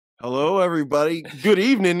Hello, everybody. Good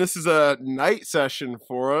evening. This is a night session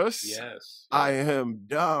for us. Yes. I am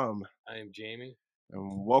Dom, I am Jamie.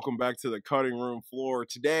 and welcome back to the cutting room floor.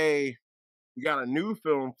 Today, we got a new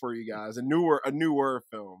film for you guys, a newer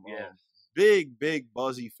film. Yes. Big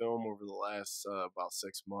buzzy film over the last about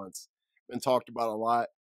 6 months. Been talked about a lot.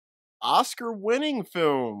 Oscar-winning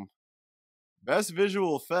film, best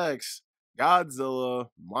visual effects, Godzilla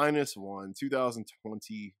Minus One,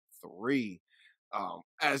 2023.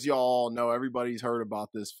 As y'all know, everybody's heard about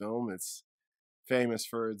this film. It's famous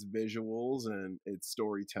for its visuals and its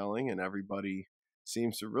storytelling, and everybody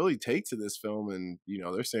seems to really take to this film. And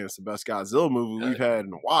they're saying it's the best Godzilla movie we've had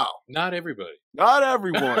in a while. Not everybody. Not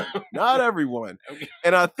everyone. Not everyone. Okay.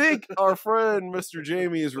 And I think our friend Mr.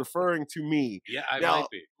 Jamie is referring to me. Yeah, I Now, might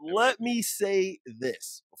be. let me say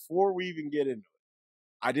this before we even get into it.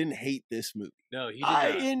 I didn't hate this movie. No, he did I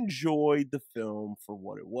not. enjoyed the film for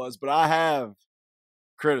what it was, but I have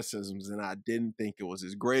criticisms, and I didn't think it was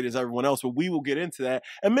as great as everyone else. But we will get into that,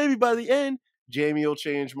 and maybe by the end, Jamie will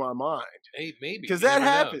change my mind. Hey, maybe Because You that never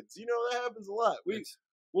know. happens. That happens a lot.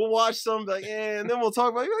 We'll watch something like, and then we'll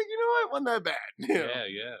talk about, you know what, wasn't that bad.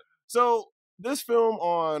 Yeah. So this film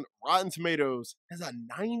on Rotten Tomatoes has a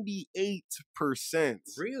 98%.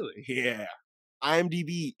 Really? Yeah.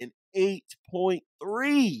 IMDb an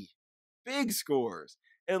 8.3. Big scores.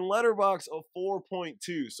 And Letterboxd a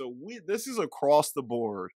 4.2. So this is across the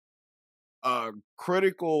board.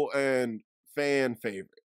 Critical and fan favorite.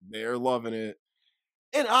 They're loving it.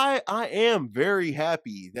 And I am very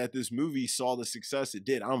happy that this movie saw the success it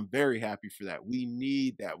did. I'm very happy for that. We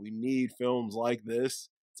need that. We need films like this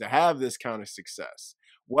to have this kind of success.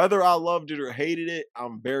 Whether I loved it or hated it,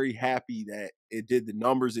 I'm very happy that it did the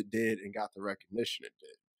numbers it did and got the recognition it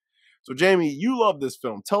did. So, Jamie, you love this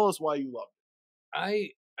film. Tell us why you love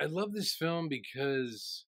it. I love this film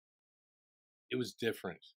because it was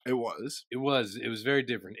different. It was. It was very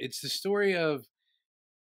different. It's the story of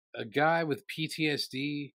a guy with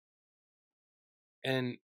PTSD,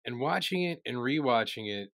 and watching it and rewatching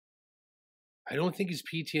it, I don't think his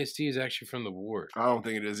PTSD is actually from the war. I don't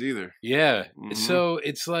think it is either. Yeah. Mhm. So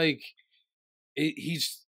it's like he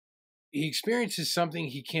experiences something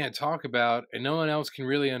he can't talk about, and no one else can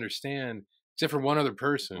really understand except for one other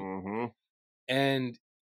person. Mm-hmm. And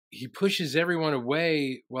he pushes everyone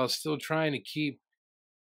away while still trying to keep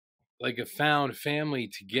like a found family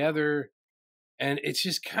together. And it's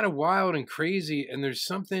just kind of wild and crazy. And there's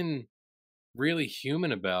something really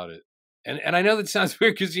human about it. And I know that sounds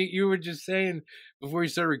weird because you were just saying before you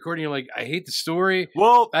started recording, you're like, I hate the story.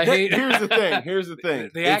 Well, hate here's the thing. Here's the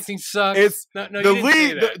thing. The acting sucks. It's no, the you didn't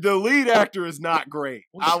say lead. that. The lead actor is not great.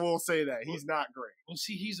 Well, I will say that he's not great. Well,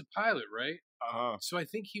 see, he's a pilot, right? Uh-huh. So I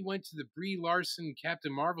think he went to the Brie Larson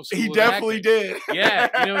Captain Marvel school. He of definitely acting. did.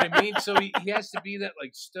 Yeah, you know what I mean? So he has to be that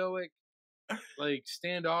like stoic, like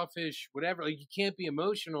standoffish, whatever. Like he can't be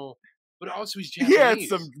emotional, but also he's Japanese. He had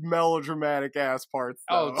some melodramatic ass parts.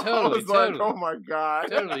 Though. Oh, totally, I was totally. like, oh my god.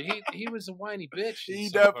 Totally. He was a whiny bitch. He in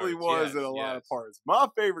some definitely parts. was in a Yes, lot of yes. parts. My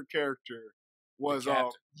favorite character was captain.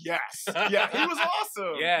 yes. Yeah, he was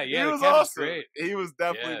awesome. Yeah, He the was captain's awesome. great. He was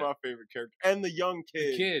definitely Yeah. my favorite character. And the young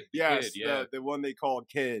kid. The kid. Yes, Yeah. the one they called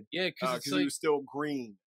Kid. Yeah, because it's Because like he was still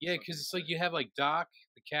green. yeah, because it's like you have like Doc,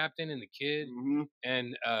 the captain, and the kid, Mm-hmm.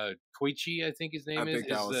 and Koichi, I think his name I is think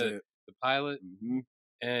that was the it. pilot, Mm-hmm.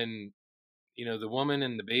 and the woman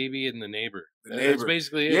and the baby and the neighbor. The That's neighbor.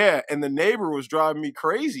 basically it. Yeah, and the neighbor was driving me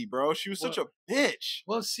crazy, bro. She was such a bitch.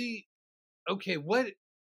 Well, see, okay,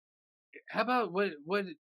 how about what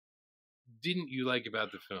didn't you like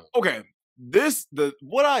about the film? Okay,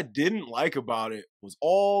 what I didn't like about it was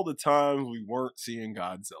all the times we weren't seeing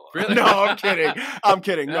Godzilla. Really? No, I'm kidding. I'm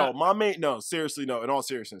kidding. Yeah. No, seriously, no. In all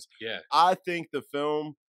seriousness, Yeah. I think the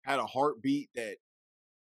film had a heartbeat that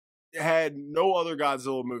had no other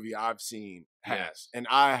Godzilla movie I've seen has, Yes. and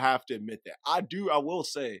I have to admit that. I will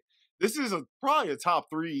say this is probably a top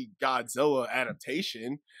 3 Godzilla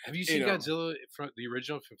adaptation. Have you seen You know. Godzilla from the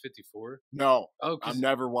original from '54? No, Oh, 'cause I've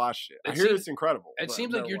never watched it. I it hear seems- it's incredible. it but seems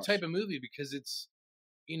I've like never your watched type it. of movie because it's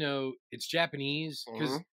it's Japanese.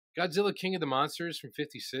 Because Mhm. Godzilla King of the Monsters from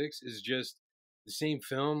 '56 is just the same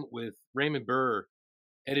film with Raymond Burr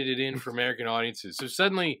edited in for American audiences. So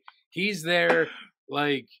suddenly he's there,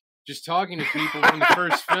 like just talking to people from the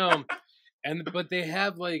first film, but they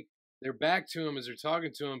have like their back to him as they're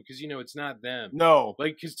talking to him because it's not them. No,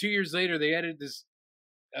 Like because 2 years later they edited this.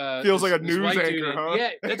 feels like a this news white dude anchor, in. huh?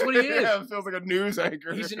 Yeah, that's what he is. Yeah, it feels like a news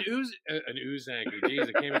anchor. He's an ooze anchor. Jeez,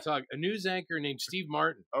 I can't even talk. A news anchor named Steve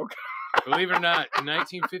Martin. Okay. Believe it or not, in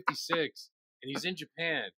 1956, and he's in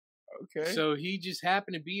Japan. Okay. So he just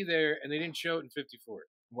happened to be there, and they didn't show it in '54.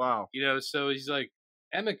 Wow. So he's like,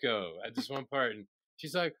 Emiko at this one part, and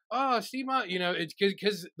she's like, "Oh, Steve, you know, it's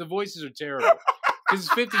because the voices are terrible. Because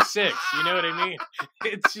it's 56, you know what I mean?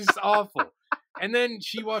 It's just awful." And then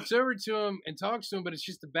she walks over to him and talks to him, but it's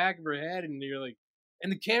just the back of her head, and you're like,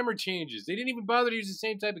 and the camera changes. They didn't even bother to use the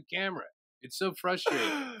same type of camera. It's so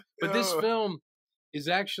frustrating. But this film is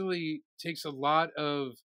actually takes a lot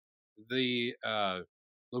of the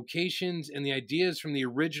locations and the ideas from the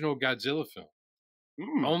original Godzilla film.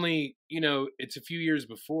 Only, you know, it's a few years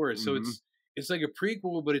before, so it's like a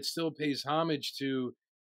prequel, but it still pays homage to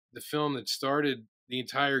the film that started the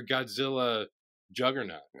entire Godzilla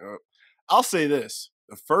juggernaut. I'll say this: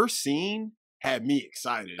 the first scene had me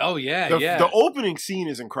excited. Oh yeah, the opening scene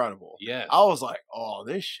is incredible. Yeah, I was like, "Oh,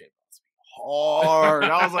 this shit must be hard."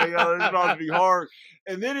 I was like, "Yo, this is about to be hard."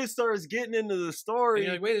 And then it starts getting into the story. And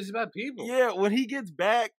you're like, wait, this is about people. Yeah, when he gets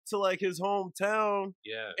back to like his hometown,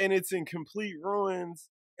 yeah, and it's in complete ruins,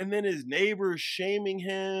 and then his neighbors shaming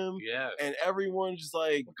him, yeah, and everyone's just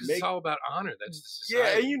like, because it's all about honor. That's the society.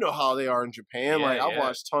 Yeah, and you know how they are in Japan. Yeah, like I've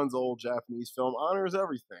watched tons of old Japanese film. Honor is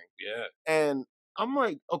everything. Yeah, and I'm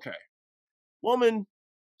like, okay, woman,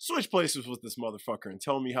 switch places with this motherfucker and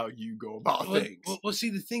tell me how you go about things. Well, see,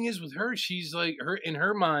 the thing is with her, she's like, in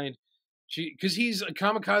her mind, because he's a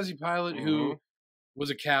kamikaze pilot who was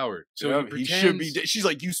a coward, so he should be dead. She's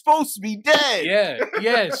like, you supposed to be dead.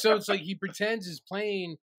 Yeah. So it's like he pretends his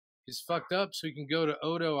plane is fucked up, so he can go to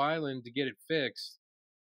Odo Island to get it fixed,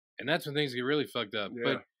 and that's when things get really fucked up.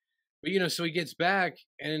 Yeah. But you know, so he gets back,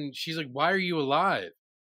 and she's like, "Why are you alive?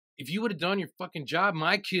 If you would have done your fucking job,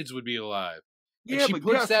 my kids would be alive." And she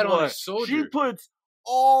puts that on a soldier. She puts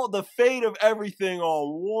all the fate of everything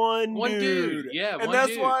on one dude. Yeah, and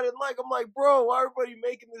that's why I didn't like. I'm like, bro, why everybody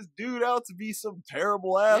making this dude out to be some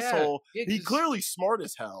terrible asshole? Yeah, he clearly smart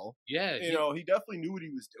as hell. Yeah, you know, he definitely knew what he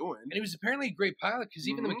was doing, and he was apparently a great pilot because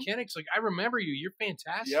even the mechanics like, I remember you. You're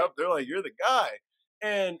fantastic. Yep, they're like, you're the guy.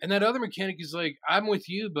 And that other mechanic is like, I'm with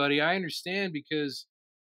you, buddy. I understand, because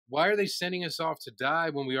why are they sending us off to die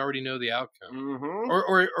when we already know the outcome?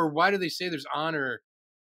 Or why do they say there's honor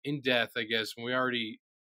in death, I guess, when we already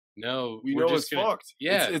know we're just fucked.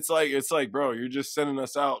 Yeah. It's like, bro, you're just sending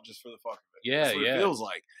us out just for the fuck of it. Yeah, That's what it feels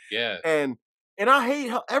like. Yeah. And I hate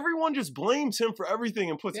how everyone just blames him for everything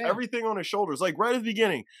and puts everything on his shoulders. Like right at the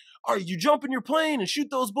beginning, all right, you jump in your plane and shoot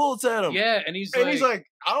those bullets at him. Yeah, and he's like,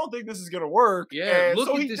 I don't think this is gonna work. Yeah, and look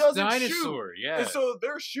so at he this doesn't dinosaur. Shoot. Yeah. And so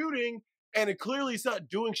they're shooting, and it clearly is not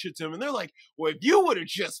doing shit to him. And they're like, well, if you would have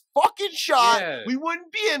just fucking shot, we wouldn't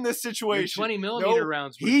be in this situation. 20 millimeter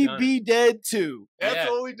rounds. He'd be dead too. That's the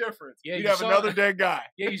only difference. Yeah, you'd have another dead guy.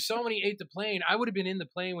 Yeah, you saw when he ate the plane. I would have been in the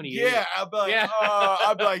plane when he ate it. Yeah, I'd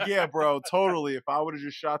be like, yeah, bro, totally. If I would have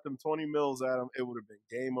just shot them 20 mils at him, it would have been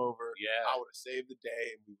game over. Yeah. I would have saved the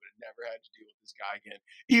day, and we would have never had to deal with this guy again.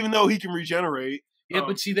 Even though he can regenerate. Yeah,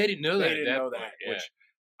 but see, they didn't know that. They didn't know that. Which,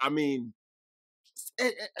 I mean,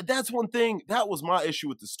 that's one thing. That was my issue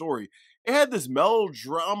with the story. It had this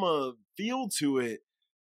melodrama feel to it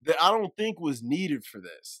that I don't think was needed for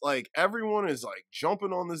this. Like, everyone is like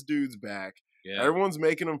jumping on this dude's back. Yeah. Everyone's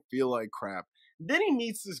making him feel like crap. Then he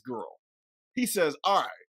meets this girl. He says, all right,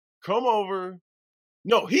 come over.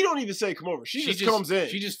 No, he don't even say come over. She just comes in.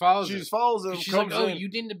 She just follows him. She just follows him. She's comes like, oh, in. You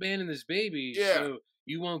didn't abandon this baby, so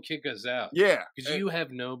you won't kick us out. Yeah. Because you have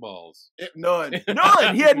no balls. None.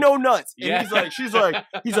 None. He had no nuts. And he's like,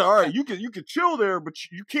 all right, you can chill there, but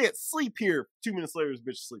you can't sleep here. 2 minutes later, this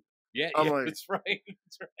bitch is sleeping. Yeah, like, that's right.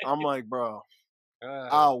 That's right. I'm like, bro,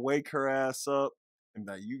 I'll wake her ass up and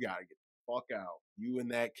be like, you gotta get the fuck out. You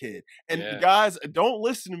and that kid. And guys, don't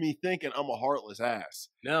listen to me thinking I'm a heartless ass.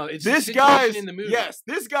 No, it's this guy's in the movie. Yes,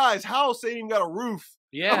 this guy's house ain't even got a roof.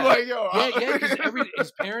 Yeah. I'm like, yo, because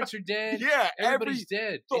his parents are dead. Yeah, everybody's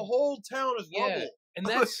dead. The whole town is rubble. And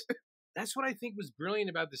that's what I think was brilliant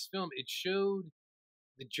about this film. It showed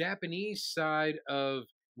the Japanese side of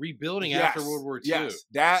rebuilding after World War II. Yes,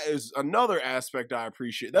 that is another aspect I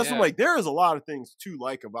appreciate. That's what I'm like, there is a lot of things to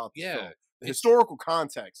like about this film. The historical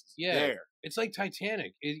context is there. It's like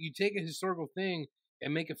Titanic. You take a historical thing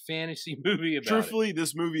and make a fantasy movie about Truthfully,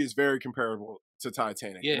 this movie is very comparable to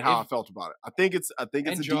Titanic and how I felt about it. I think it's a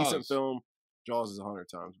decent film. Jaws is 100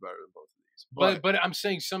 times better than both of these. But I'm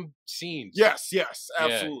saying some scenes. Yes,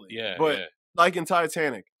 absolutely. Yeah. But like in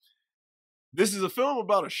Titanic, this is a film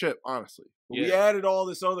about a ship, honestly. Yeah. We added all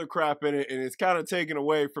this other crap in it, and it's kind of taken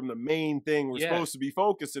away from the main thing we're supposed to be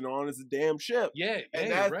focusing on is the damn ship.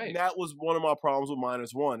 And that was one of my problems with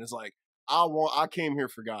Minus One. It's like, I came here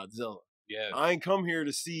for Godzilla. Yeah. I ain't come here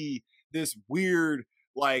to see this weird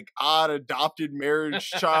like odd adopted marriage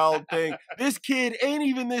child thing. This kid ain't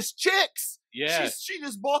even this chick's. Yeah. She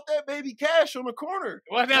just bought that baby cash on the corner.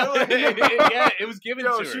 Well, no, Like, yeah, it was given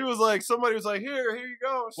to her. She was like, somebody was like, here you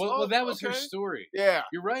go. Well, that was her story. Yeah.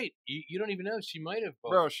 You're right. You don't even know. She might have.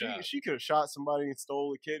 Bro, she could have shot somebody and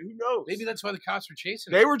stole the kid. Who knows? Maybe that's why the cops were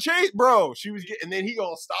chasing her. They were chasing, bro. She was getting, and then he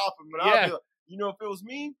gonna stop him. And Yeah. I'll be like, you know, if it was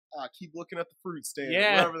me, I'd keep looking at the fruit stand.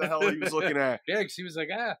 Yeah. Whatever the hell he was looking at. Yeah, because he was like,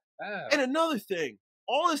 ah. And another thing,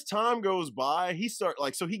 all this time goes by,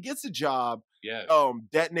 so he gets a job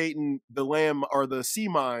detonating the land or the sea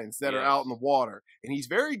mines that are out in the water. And he's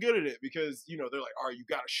very good at it because, you know, they're like, all right, you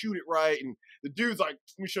got to shoot it right. And the dude's like,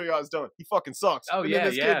 let me show you how it's done. He fucking sucks. Oh, and then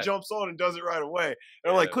this kid jumps on and does it right away.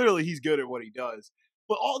 And I'm like, clearly he's good at what he does.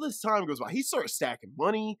 But all this time goes by. He starts stacking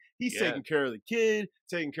money. He's taking care of the kid,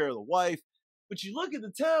 taking care of the wife. But you look at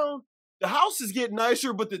the town, the house is getting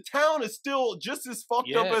nicer, but the town is still just as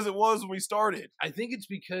fucked up as it was when we started. I think it's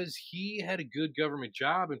because he had a good government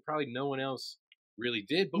job and probably no one else really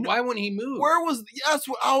did. But why wouldn't he move? That's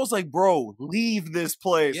what I was like, bro, leave this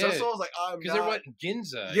place. Yeah. That's what I was like, because they're what,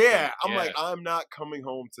 Ginza. Yeah. I'm like, I'm not coming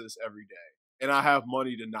home to this every day. And I have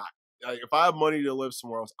money to not. Like, if I have money to live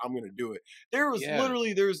somewhere else, I'm going to do it. There was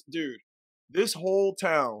literally, dude, this whole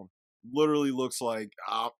town literally looks like,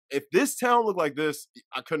 if this town looked like this,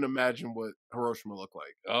 I couldn't imagine what Hiroshima looked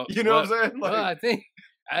like. Oh, you know what I'm saying? Like, well, I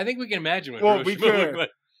think we can imagine what Hiroshima looked like.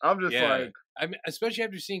 I'm just like, I mean, especially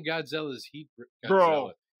after seeing Godzilla's heat breath,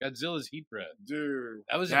 dude.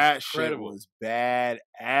 That incredible. Shit was badass.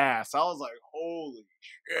 I was like, holy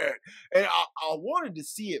shit! And I wanted to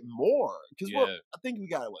see it more because I think we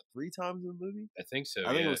got it 3 times in the movie. I think so.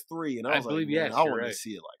 I think it was 3, and I was like, man, I wanted to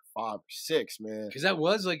see it like 5 or 6, man. Because that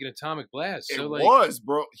was like an atomic blast. It was,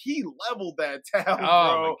 bro. He leveled that town, bro.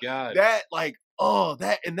 Oh my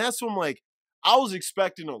god, and that's when like I was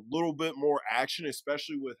expecting a little bit more action,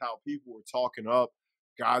 especially with how people were talking up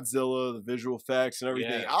Godzilla, the visual effects and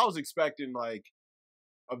everything. I was expecting like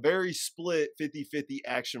a very split 50-50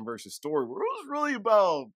 action versus story where it was really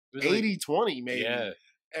about 80-20 maybe. Yeah.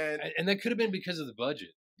 And that could have been because of the budget.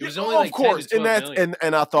 It was Yeah, only like of course, 10 to 12 million.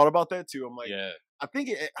 and I thought about that too. I'm like, yeah, I think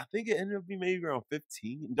it ended up being maybe around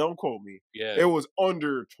 15. Don't quote me. Yeah, it was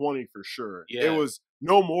under 20 for sure. Yeah, it was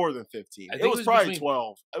no more than 15. I It think was probably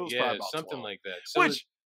 12. It was probably about something 12. like that. So Which,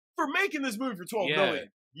 for making this movie for 12 million,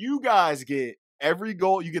 you guys get every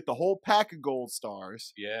gold. You get the whole pack of gold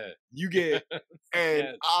stars. Yeah, you get,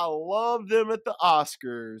 and I love them at the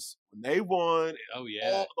Oscars when they won. Oh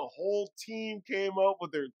yeah, the whole team came up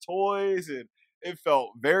with their toys and. It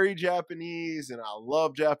felt very Japanese, and I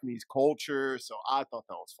love Japanese culture, so I thought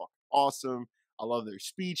that was fucking awesome. I love their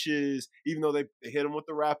speeches, even though they hit them with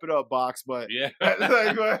the wrap it up box, but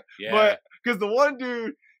but because the one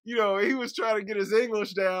dude, you know, he was trying to get his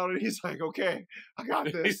English down, and he's like, "Okay, I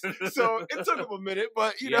got this." So it took him a minute,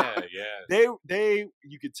 but you know, they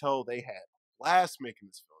you could tell they had a blast making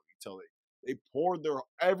this film. You could tell they poured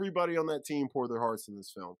everybody on that team poured their hearts in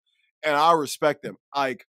this film, and I respect them.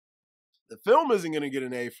 Like. The film isn't going to get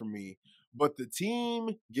an A from me, but the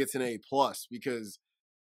team gets an A+ because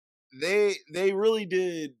they really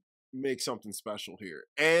did make something special here.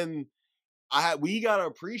 And we got to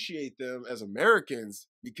appreciate them as Americans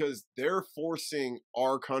because they're forcing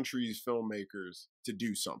our country's filmmakers to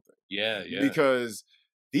do something. Yeah, yeah. Because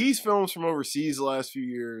these films from overseas the last few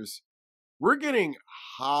years, we're getting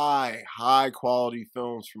high quality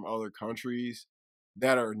films from other countries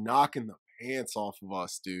that are knocking the pants off of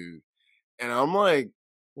us, dude. And I'm like,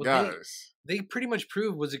 guys. They pretty much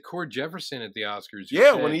proved, was it Cord Jefferson at the Oscars?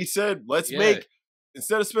 Yeah, when he said, let's make,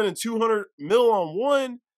 instead of spending $200 million on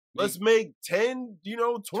one, let's make 10,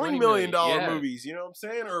 $20 million movies, you know what I'm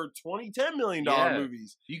saying? Or $10 million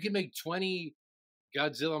movies. You can make 20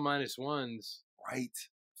 Godzilla Minus Ones. Right.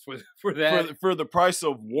 For that. For the price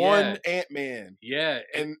of one Ant-Man. Yeah.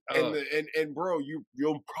 And bro,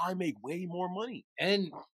 you'll probably make way more money.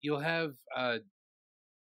 And you'll have...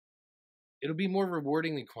 it'll be more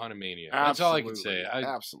rewarding than Quantumania. Absolutely. That's all I can say.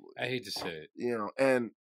 Absolutely. I hate to say it. You know, and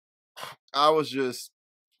I was just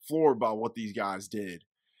floored by what these guys did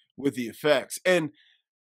with the effects. And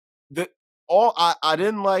I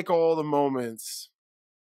didn't like all the moments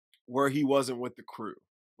where he wasn't with the crew.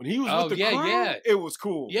 When he was with the crew, it was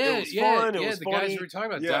cool. Yeah, it was fun. It was the funny. guys we were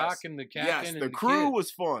talking about, Doc and the captain. Yes, the crew was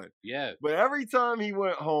fun. Yeah. But every time he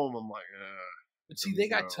went home, I'm like, But see, they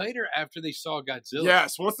got tighter after they saw Godzilla.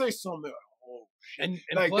 Yes, once they saw him, oh shit. And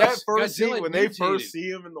like plus, that first Godzilla scene, when they first see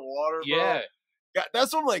him in the water, bro.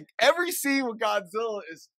 That's when, like, every scene with Godzilla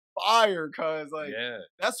is fire, cause like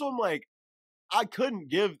that's when, like, I couldn't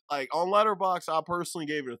give, like, on Letterboxd, I personally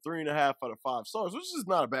gave it a 3.5 out of 5 stars, which is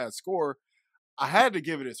not a bad score. I had to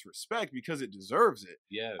give it its respect because it deserves it.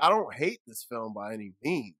 Yeah. I don't hate this film by any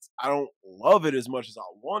means. I don't love it as much as I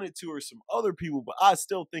wanted to or some other people, but I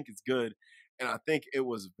still think it's good. And I think it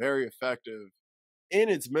was very effective in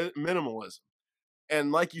its minimalism.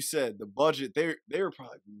 And like you said, the budget, they were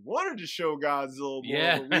probably, we wanted to show Godzilla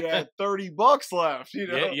more, but we had $30 left, you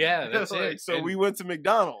know? Yeah, that's like, it. So we went to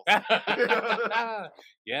McDonald's.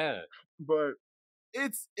 Yeah. But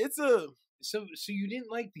it's a... So you didn't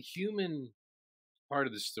like the human part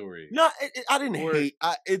of the story? No, I didn't hate.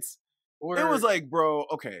 It was like, bro,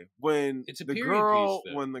 okay, when it's a the period girl,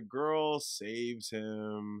 piece, when the girl saves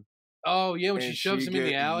him. Oh yeah, when she shoves him in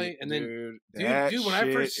the alley, and then dude, when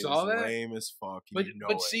I first saw that, lame as fuck. But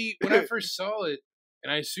see, when I first saw it,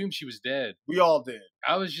 and I assumed she was dead, we all did.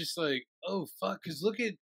 I was just like, oh fuck, because look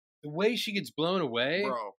at the way she gets blown away,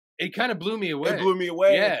 bro. It kind of blew me away. It blew me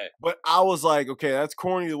away. Yeah. But I was like, okay, that's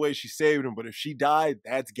corny the way she saved him. But if she died,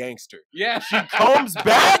 that's gangster. Yeah. She comes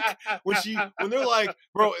back when they're like,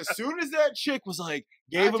 bro, as soon as that chick was like,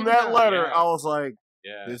 gave him that letter, I was like,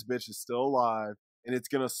 this bitch is still alive. And it's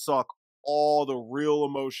going to suck all the real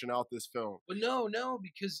emotion out this film. But no,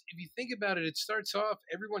 because if you think about it, it starts off,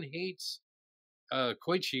 everyone hates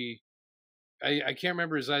Koichi. I can't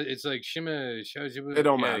remember his. It's like Shima. It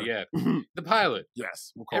don't matter. Yeah, the pilot.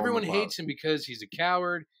 Yes, everyone hates him because he's a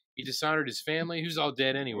coward. He dishonored his family, who's all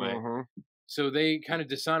dead anyway. So they kind of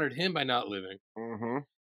dishonored him by not living.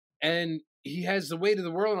 And he has the weight of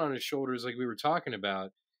the world on his shoulders, like we were talking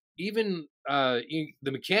about. Even the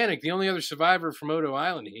mechanic, the only other survivor from Odo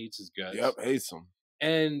Island, hates his guts. Yep, hates him.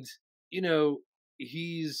 And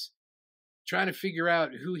he's trying to figure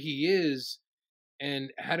out who he is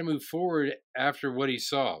and how to move forward after what he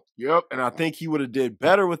saw. Yep, and I think he would have did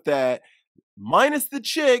better with that, minus the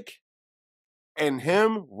chick, and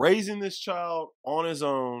him raising this child on his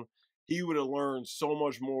own. He would have learned so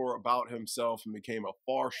much more about himself and became a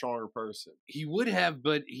far stronger person. He would have,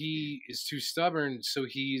 but he is too stubborn, so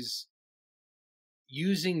he's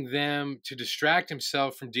using them to distract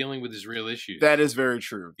himself from dealing with his real issues. That is very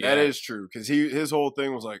true. Yeah. That is true, because his whole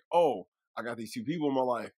thing was like, oh, I got these two people in my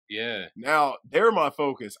life. Yeah. Now they're my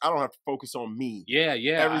focus. I don't have to focus on me. Yeah.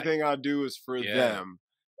 Everything I do is for them.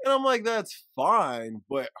 And I'm like, that's fine.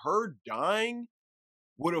 But her dying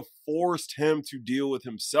would have forced him to deal with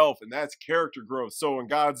himself. And that's character growth. So in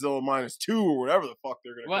Godzilla Minus 2 or whatever the fuck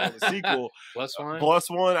they're going to call the sequel. Plus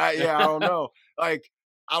one? I don't know. Like,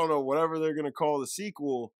 I don't know, whatever they're going to call the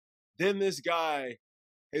sequel. Then this guy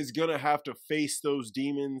is going to have to face those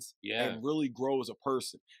demons and really grow as a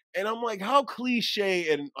person. And I'm like, how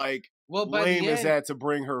cliche and like lame is that to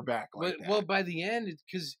bring her back like that? Well, by the end,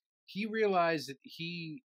 because he realized that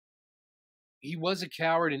he was a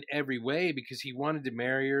coward in every way because he wanted to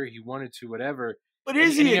marry her, he wanted to whatever. But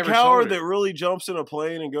is he a coward that really jumps in a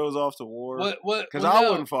plane and goes off to war? Because I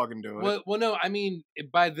wouldn't fucking do it. Well, no, I mean,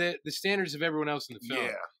 by the standards of everyone else in the film.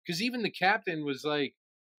 Yeah. Because even the captain was like,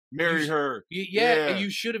 marry her. And you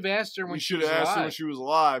should have asked her when she was alive. You should have asked her when she was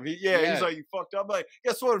alive. He's like, you fucked up. I'm like,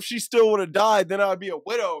 guess what? If she still would have died, then I'd be a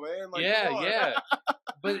widow, man. Like,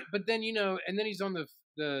 But then, and then he's on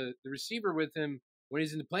the receiver with him when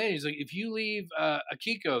he's in the plane. He's like, if you leave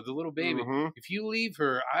Akiko, the little baby, if you leave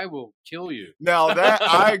her, I will kill you. Now that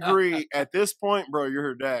I agree. At this point, bro, you're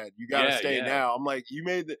her dad. You got to stay now. I'm like, you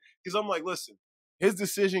made because I'm like, listen, his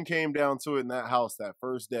decision came down to it in that house that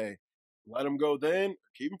first day. Let him go then,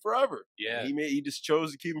 keep him forever. Yeah. He just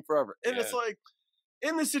chose to keep him forever. And it's like,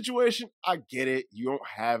 in this situation, I get it. You don't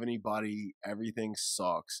have anybody. Everything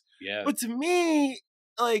sucks. Yeah. But to me,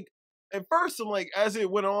 like, at first, I'm like, as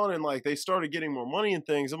it went on and like they started getting more money and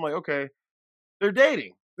things, I'm like, okay, they're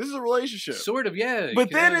dating. This is a relationship. Sort of, yeah.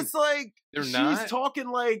 But then it's like, she's talking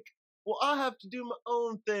like, well, I have to do my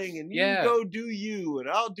own thing, and you go do you, and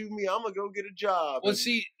I'll do me. I'm going to go get a job. Well,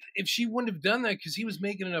 see, if she wouldn't have done that, because he was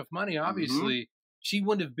making enough money, obviously, she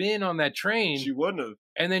wouldn't have been on that train. She wouldn't have.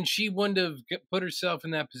 And then she wouldn't have put herself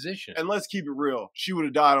in that position. And let's keep it real. She would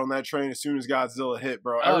have died on that train as soon as Godzilla hit,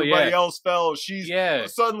 bro. Everybody else fell.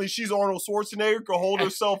 Suddenly she's Arnold Schwarzenegger, can hold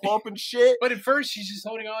herself up and shit. But at first, she's just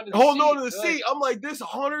holding on to the seat. I'm like, this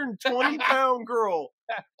 120-pound girl.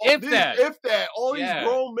 If that. All these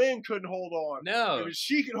grown men couldn't hold on. No. If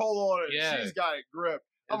she could hold on, she's got it gripped.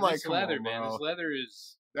 I'm like, come leather, on, man. bro. This leather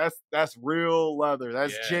is... That's real leather.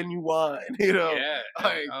 That's genuine, Yeah.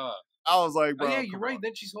 Like, I was like, bro. Oh, yeah, you're right.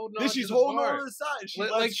 Then she's holding on. Then she's holding on to the side. She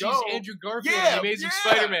like she's go. Andrew Garfield. Yeah, Amazing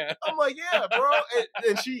Spider-Man. I'm like, yeah, bro.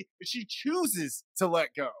 And she chooses to let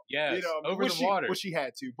go. Yeah, over the water. Well, she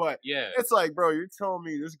had to, but it's like, bro, you're telling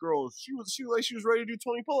me this girl, she was ready to do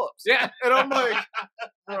 20 pull-ups. Yeah, and I'm like,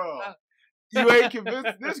 bro. You ain't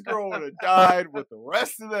convinced. This girl would have died with the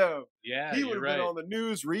rest of them. Yeah, He would you're have been right. on the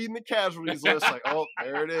news reading the casualties list, like, oh,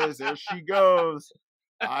 there it is. There she goes.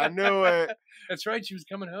 I knew it. That's right. She was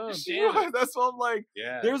coming home. She Damn was. it. That's what I'm like.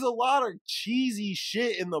 Yeah. There's a lot of cheesy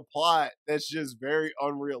shit in the plot that's just very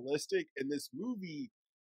unrealistic. And this movie,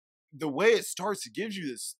 the way it starts, it gives you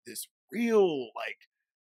this real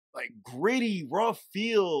like gritty, rough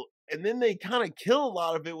feel, and then they kind of kill a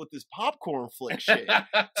lot of it with this popcorn flick shit.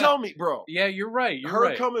 Tell me, bro. Yeah, you're right. You're her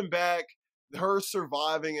right. coming back, her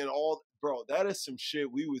surviving, and all, bro. That is some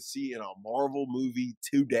shit we would see in a Marvel movie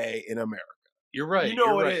today in America. You're right. You know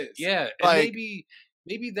you're what right. it is. Yeah, Like, and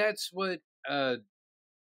maybe that's what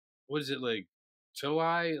what is it like?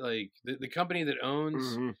 Toei, like the company that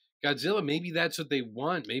owns Godzilla. Maybe that's what they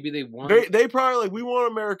want. Maybe they want. They probably like, we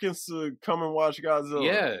want Americans to come and watch Godzilla.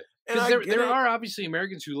 Yeah, and because there are obviously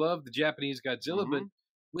Americans who love the Japanese Godzilla, but Mhm.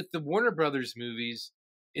 with the Warner Brothers movies,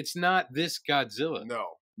 it's not this Godzilla.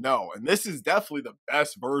 No, and this is definitely the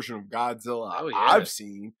best version of Godzilla Oh, yeah. I've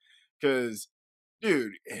seen. Because,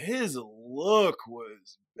 dude, his look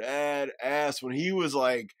was badass when he was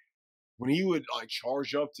like, when he would like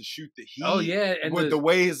charge up to shoot the heat. Oh yeah, and with the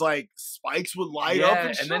way his like spikes would light up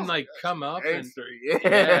and shit. then like come up and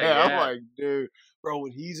yeah. I'm like, dude, bro,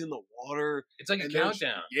 when he's in the water, it's like a and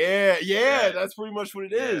countdown. Yeah, that's pretty much what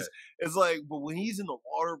it is. Yeah. It's like, but when he's in the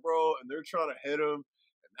water, bro, and they're trying to hit him,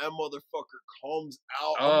 and that motherfucker comes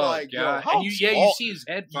out, I'm like, God. yo, how you see his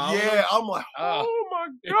head following him? Yeah, I'm like, oh my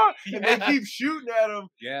God. And they keep shooting at him.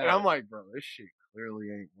 Yeah. And I'm like, bro, this shit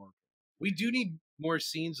clearly ain't working. We do need more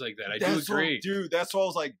scenes like that. I do agree. Dude, that's what I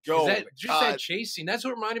was like, yo. That chase scene, that's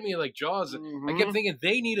what reminded me of like Jaws. I kept thinking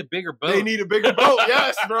they need a bigger boat. They need a bigger boat,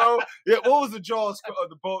 yes, bro. Yeah, what was the Jaws,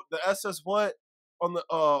 the boat, the SS what? On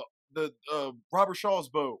the Robert Shaw's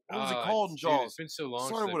boat. What was it called in Jaws? Dude, it's been so long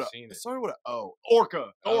since I've seen it. It started with an O.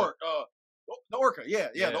 Orca. The orca,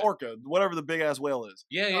 the orca, whatever the big ass whale is.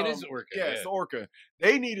 Yeah, it is the orca. Yeah, it's the orca.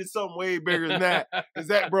 They needed something way bigger than that. Is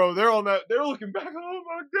that, bro? They're on that. They're looking back. Oh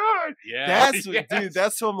my God. Yeah, that's what, dude.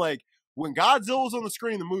 That's what I'm like. When Godzilla's on the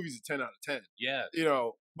screen, the movie's a 10 out of 10. Yeah, you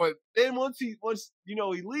know. But then once he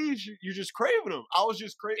leaves, you're just craving him. I was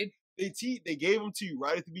just craving. They gave him to you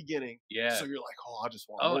right at the beginning. Yeah. So you're like, oh, I just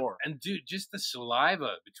want more. And dude, just the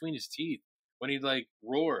saliva between his teeth when he like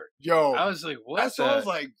roared. Yo, I was like, what? That's what I was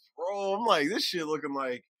like, bro. I'm like, this shit looking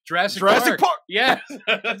like Jurassic Park. Yeah,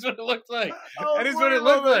 that's what it looked like. That is what it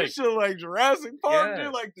looked looked like. This shit like Jurassic Park, Yeah.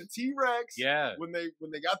 dude. Like the T-Rex. Yeah. When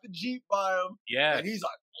they got the Jeep by him. Yeah. And he's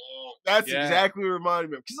like, oh, that's exactly what it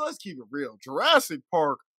reminded me of. Because let's keep it real. Jurassic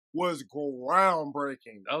Park was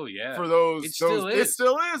groundbreaking. Oh yeah. For those, it still is. It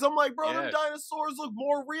still is. I'm like, bro, them dinosaurs look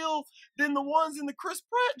more real than the ones in the Chris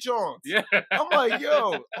Pratt Johns. Yeah. I'm like,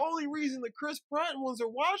 yo, only reason the Chris Pratt ones are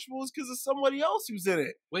watchable is because of somebody else who's in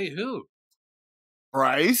it. Wait, who?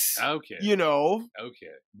 Bryce. Okay. You know.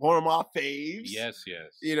 Okay. One of my faves. Yes.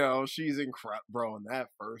 You know, she's incredible. Bro, in that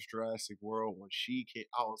first Jurassic World, when she came,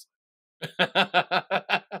 I was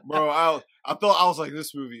bro, I thought, I was like,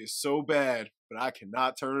 this movie is so bad, but I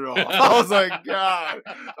cannot turn it off. I was like, God.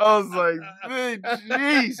 I was like,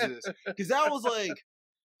 Jesus. Because that was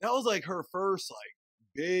like her first like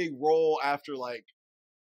big role after like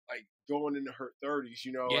going into her 30s,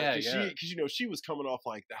 you know. Yeah, because she was coming off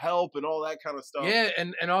like The Help and all that kind of stuff. Yeah,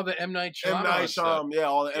 and all the M. Night Shyamalan stuff.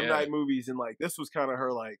 All the M. Night movies, and like this was kind of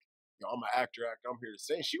her like, yo, I'm an actor, I'm here to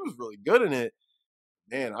sing. She was really good in it.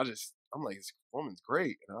 Man, I'm like, this woman's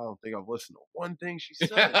great, and I don't think I've listened to one thing she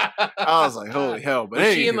said. I was like, holy hell. But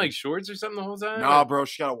was she in like shorts or something the whole time? Nah, bro,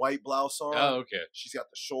 she got a white blouse on. Oh, okay. She's got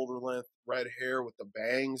the shoulder length red hair with the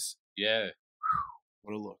bangs. Yeah.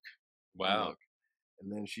 What a look. Wow.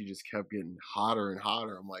 And then she just kept getting hotter and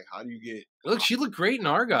hotter. I'm like, how do you get... Look, she looked great in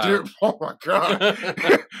Argyle. Dude, oh my God.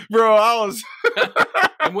 Bro, I was...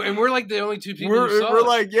 and we're like the only two people who saw it. We're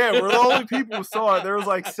like, yeah, we're the only people who saw it. There was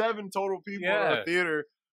like 7 total people in our theater.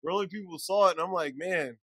 We're the only people who saw it. And I'm like,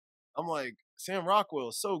 man, Sam Rockwell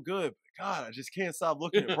is so good. But God, I just can't stop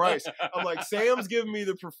looking at Bryce. I'm like, Sam's giving me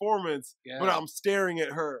the performance, but I'm staring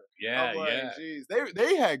at her. Yeah, I'm like, geez.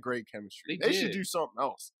 They had great chemistry. They should do something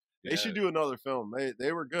else. They should do another film.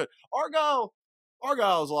 They were good. Argyle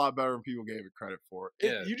is a lot better than people gave it credit for.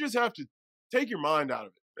 You just have to take your mind out of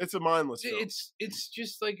it. It's a mindless film. It's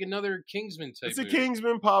just like another Kingsman type. It's a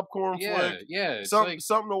Kingsman popcorn flick. Yeah. It's something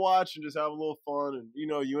to watch and just have a little fun. And you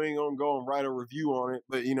know, you ain't gonna go and write a review on it,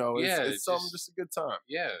 but you know, it's something just a good time.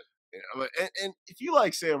 Yeah. And if you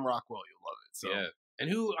like Sam Rockwell, you'll love it. So. Yeah. And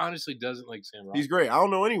who honestly doesn't like Sam Rockwell? He's great. I don't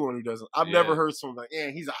know anyone who doesn't. I've never heard someone like, yeah,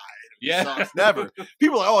 he's alright. Yeah. Sucks. Never.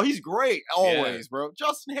 People are like, oh, he's great. Always, bro.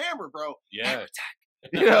 Justin Hammer, bro. Yeah. Hammer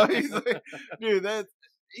attack. You know, he's like, dude,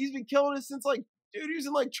 he's been killing it since like, dude, he was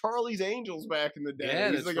in like Charlie's Angels back in the day. Yeah,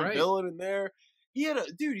 He's that's like a right. villain in there. He had a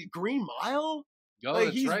Green Mile. Oh,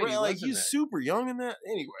 Like that's right. He like was in he's that. super young in that.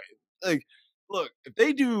 Anyway, like look, if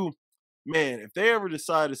they do, man, if they ever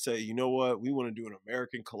decide to say, you know what, we want to do an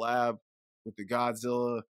American collab with the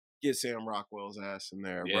Godzilla, get Sam Rockwell's ass in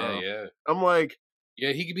there, Yeah, bro. yeah. I'm like,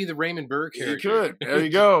 Yeah, he could be the Raymond Burr he character. could. There you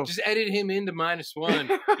go. Just edit him into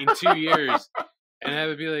 -1 in 2 years, and have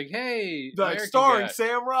it be like, hey, Like American starring guy.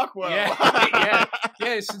 Sam Rockwell. Yeah,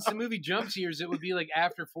 yeah. Since the movie jumps years, it would be like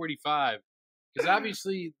after 45, because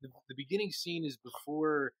obviously the beginning scene is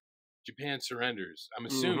before Japan surrenders. I'm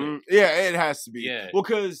assuming. Yeah, it has to be. Yeah. Well,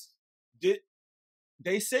 because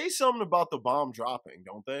they say something about the bomb dropping,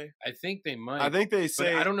 don't they? I think they might. I think they but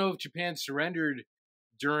say I don't know if Japan surrendered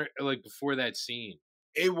during, like, before that scene.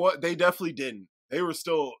 it. What they definitely didn't. They were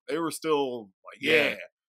still like, Yeah.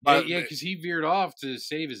 But- Yeah, because he veered off to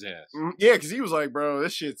save his ass. Yeah, because he was like, bro,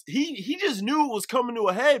 this shit's. He just knew it was coming to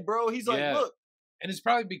a head, bro. He's like, Yeah. look, And it's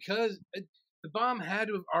probably because the bomb had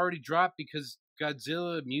to have already dropped because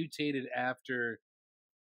Godzilla mutated after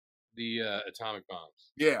the atomic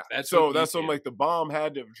bombs. yeah. That's so what that's when mutated. like the bomb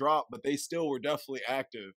had to have dropped, but they still were definitely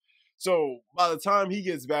active. So by the time he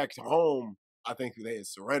gets back to home, I think they had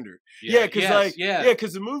surrendered. Yeah, because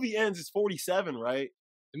because the movie ends it's 47, right?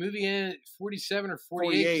 The movie ends 47 or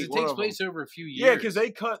 48. 48, It one takes of place over a few years. Yeah, because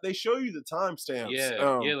they show you the timestamps.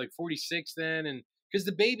 Yeah, like 46 then, and because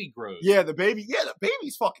the baby grows. Yeah, the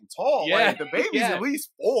baby's fucking tall. Yeah, Like, the baby's yeah. at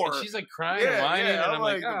least 4. And she's like crying and whining, and I'm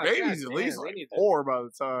like, the oh, baby's God at least damn, like they need 4 by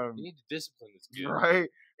the time. You need to discipline this kid, Right?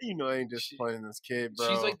 You know, they ain't disciplining this kid, bro.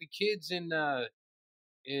 She's like the kids in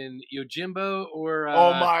Yojimbo or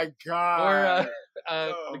oh my god,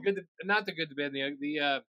 or the good, not the good, the bad,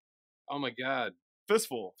 the oh my god,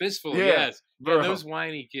 Fistful, Fistful, yeah, yes, bro. yeah, those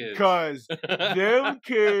whiny kids. Because them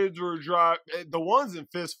kids were driving. The ones in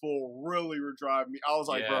Fistful really were driving me. I was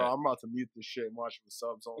like, bro, I'm about to mute this shit and watch it with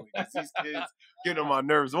subs only. Because these kids getting on my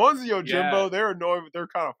nerves. The ones in Yojimbo, they're annoying, but they're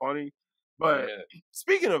kind of funny. But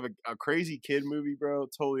speaking of a crazy kid movie, bro,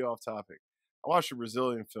 totally off topic. I watched a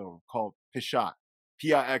Brazilian film called Pixote.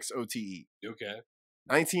 Pixote. Okay.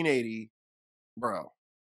 1980. Bro,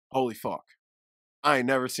 holy fuck. I ain't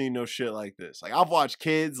never seen no shit like this. Like, I've watched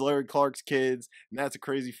Kids, Larry Clark's Kids, and that's a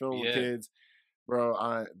crazy film with kids.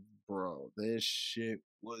 Bro, this shit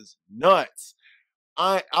was nuts.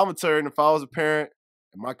 I'm gonna tell you, if I was a parent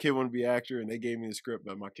and my kid wanted to be an actor and they gave me the script,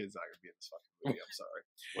 but my kid's not gonna be in this fucking movie. I'm sorry.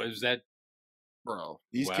 What is that? Bro,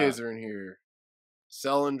 these kids are in here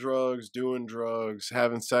selling drugs, doing drugs,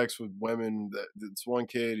 having sex with women. This one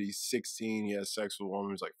kid, he's 16. He has sex with a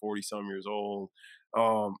woman who's like 40-some years old.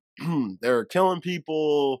 They're killing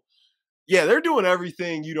people. Yeah, they're doing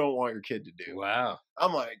everything you don't want your kid to do. Wow.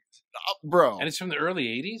 I'm like, bro. And it's from the early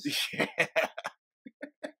 80s? Yeah.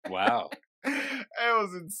 Wow. It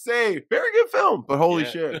was insane. Very good film, but holy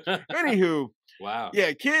shit. Anywho. Wow.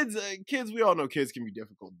 Yeah, kids, we all know kids can be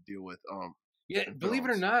difficult to deal with. Yeah, believe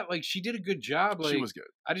it or not, like, she did a good job. Like, she was good.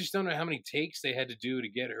 I just don't know how many takes they had to do to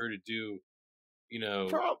get her to do, you know.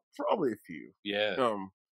 Probably a few. Yeah.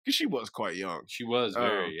 Because she was quite young. She was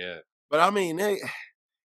very, But I mean,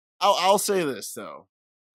 I'll say this though.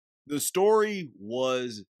 The story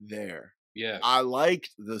was there. Yeah. I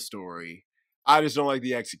liked the story. I just don't like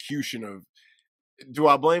the execution of. Do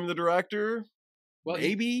I blame the director? Well,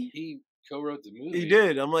 maybe he co-wrote the movie. He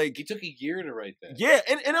did. I'm like, he took a year to write that. Yeah,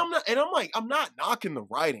 and I'm not knocking the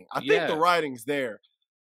writing. I think the writing's there.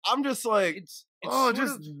 I'm just like,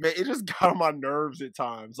 it just got on my nerves at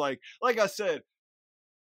times. Like I said,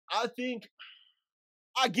 I think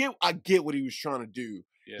I get what he was trying to do.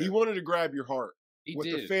 Yeah. He wanted to grab your heart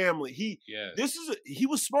with the family. He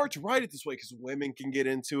was smart to write it this way because women can get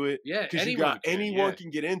into it. Yeah, because anyone can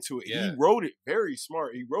get into it. Yeah. He wrote it very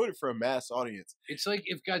smart. He wrote it for a mass audience. It's like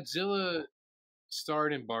if Godzilla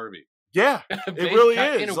starred in Barbie. Yeah, it really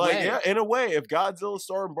is. In a way, if Godzilla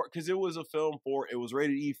starred in Barbie, because it was a film it was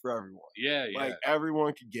rated E for everyone. Yeah, yeah. Like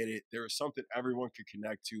everyone could get it. There was something everyone could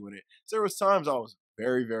connect to in it. So there was times I was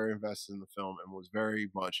very, very invested in the film and was very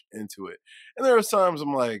much into it. And there was times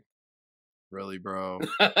I'm like, really, bro?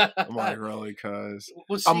 I'm like, really? Cuz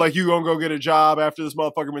I'm like, you gonna go get a job after this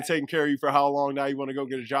motherfucker been taking care of you for how long? Now you want to go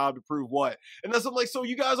get a job to prove what? And that's I'm like, so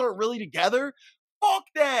you guys aren't really together? Fuck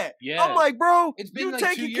that. Yeah. I'm like, bro, it's been you like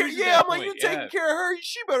taking 2 care. years Yeah, I'm like, you taking care of her.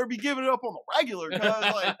 She better be giving it up on the regular. Cuz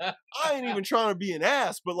like, I ain't even trying to be an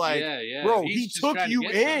ass, but like, bro, he took you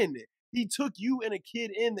in. He took you and a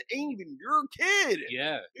kid in that ain't even your kid.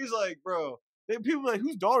 Yeah. He's like, bro. People are like,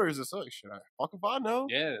 whose daughter is this? Like, should I fuck if I know?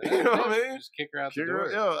 Yeah. You know what I mean? Just kick her out the door.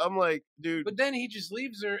 Yeah, I'm like, dude. But then he just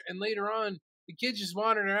leaves her, and later on, the kid just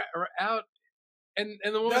wandered her out And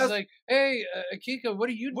the woman's That's- like, "Hey, Akiko, what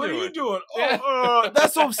are you What doing? are you doing? Yeah.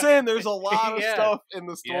 That's what I'm saying. There's a lot of Yeah. stuff in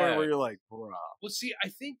the story Yeah. where you're like, bruh. Well, see, I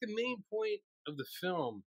think the main point of the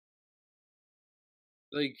film,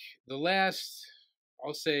 like the last,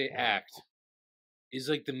 I'll say, act, is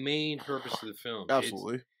like the main purpose of the film.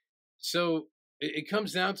 Absolutely. So it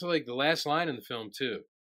comes down to like the last line in the film too.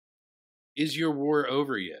 Is your war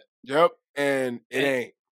over yet? Yep. And it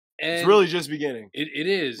ain't. And It's really just beginning. it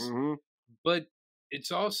is. Mm-hmm. But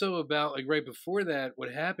it's also about, like, right before that,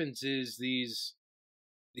 what happens is these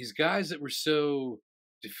guys that were so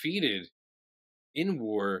defeated in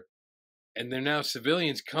war, and they're now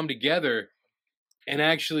civilians, come together, and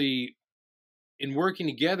actually, in working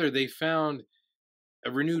together, they found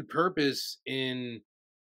a renewed purpose in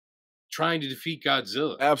trying to defeat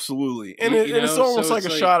Godzilla. Absolutely. And, You and it's know, almost so like it's a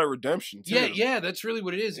like- shot at redemption, too. Yeah, that's really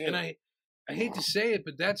what it is. And Yeah. I hate to say it,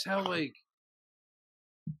 but that's how, like,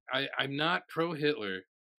 I'm not pro-Hitler,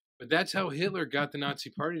 but that's how Hitler got the Nazi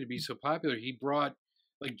Party to be so popular. He brought,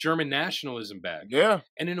 like, German nationalism back. Yeah.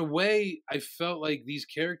 And in a way, I felt like these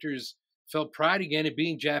characters felt pride again at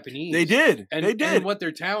being Japanese. They did. And, they did. And what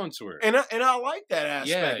their talents were. And I like that aspect.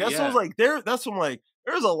 Yeah, That's yeah. what like that's what I'm like,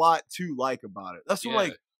 there's a lot to like about it. That's what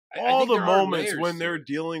like I all think the there are moments layers when to they're it.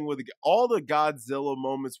 dealing with all the Godzilla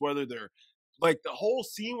moments, whether they're like the whole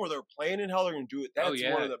scene where they're planning how they're gonna do it, that's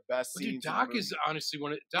yeah. one of the best Well, scenes. dude, in the Doc movie. is honestly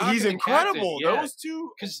one of Doc He's and the incredible. captain, yeah. Those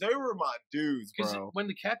two, 'Cause- they were my dudes, Because bro. when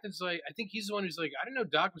the captain's like, I think he's the one who's like, I didn't know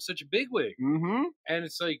Doc was such a bigwig. Mm-hmm. And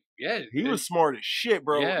it's like, yeah. He was smart as shit,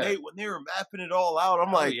 bro. Yeah. When they were mapping it all out,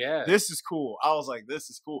 I'm like, yeah. this is cool. I was like,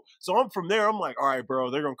 this is cool. So I'm from there. I'm like, all right,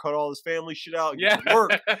 bro. They're gonna cut all this family shit out and Yeah. get to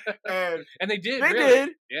work. And And they did. they really. did.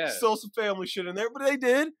 Yeah. Still some family shit in there, but they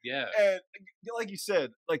did. Yeah. And like you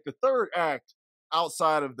said, like the third act,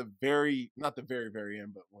 outside of the not the very, very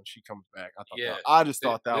end, but when she comes back, I thought Yeah. I just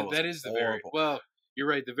thought that was that is the horrible. very well. You're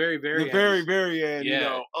right. The very the end very, is- very end. Yeah. You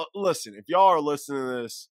know, listen, if y'all are listening to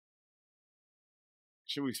this,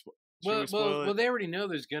 should we? Well, they already know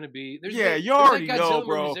there's gonna be. There's Yeah, like, you there's already like know, Godzilla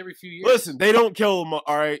bro. movies every few years. Listen, they don't kill him.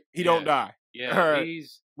 All right, he don't Yeah. die. Yeah, all right.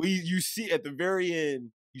 he's You see at the very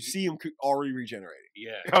end, you see him already regenerating.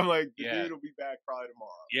 yeah, I'm like, the Yeah. dude will be back probably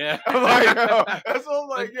tomorrow. yeah. I'm like, yo, that's what I'm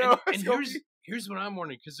like, And- yo. and it's gonna here's what I'm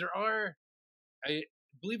wondering, because there are, I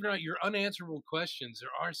believe it or not, your unanswerable questions. There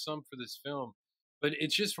are some for this film, but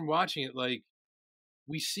it's just from watching it, like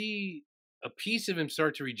we see a piece of him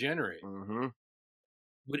start to regenerate. Mm-hmm.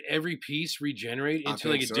 Would every piece regenerate I into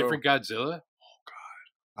like a think so. different Godzilla?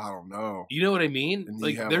 I don't know. You know what I mean? And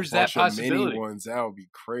Like you have there's a that bunch of mini possibility. ones. That would be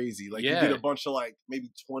crazy. Like Yeah. you get a bunch of like maybe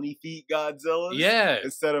 20 feet Godzillas. Yeah.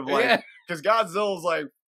 Instead of like, Yeah. because Godzilla's like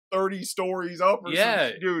 30 stories up or Yeah.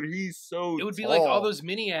 something. Dude, he's so It would be tall. like all those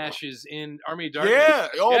mini ashes in Army of Darkness. Yeah.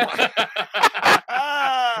 Oh Yeah. my.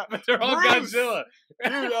 But they're all Bruce! Godzilla.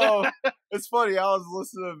 Dude, it's funny. I was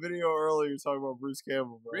listening to a video earlier talking about Bruce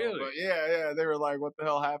Campbell, bro. Really? But yeah. They were like, what the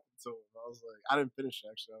hell happened to him? I was like, I didn't finish it,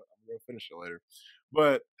 actually. I'm going to finish it later.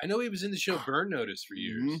 But I know he was in the show Burn Notice for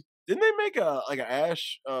years. Mhm. Didn't they make a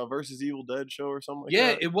Ash versus Evil Dead show or something like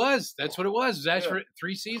Yeah, that? it was. That's what it was. It was actually Yeah. for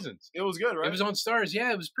 3 seasons. It was good, right? It was on Stars.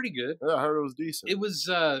 Yeah, it was pretty good. Yeah, I heard it was decent. It was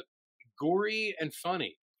gory and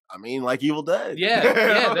funny. I mean, like Evil Dead.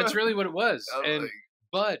 Yeah, that's really what it was. I was And like,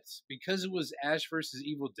 but because it was Ash versus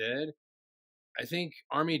Evil Dead, I think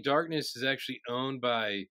Army of Darkness is actually owned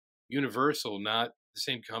by Universal, not the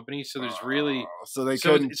same company. So there's really so they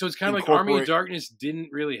so, couldn't. so it's kind of like Army of incorporate- Darkness didn't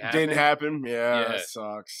really happen. Didn't happen. Yeah, Yeah. that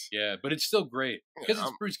sucks. Yeah, but it's still great because Yeah,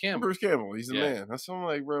 it's Bruce Campbell. Bruce Campbell, he's the Yeah. man. That's what I'm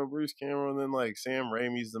like, bro. Bruce Campbell, and then like Sam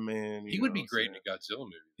Raimi's the man. He you would know be what great I'm in a Godzilla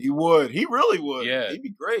movie saying? He would. He really would. Yeah. he'd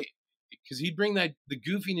be great. because he'd bring that the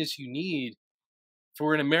goofiness you need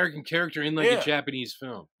for an American character in like Yeah. a Japanese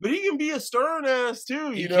film. But he can be a stern ass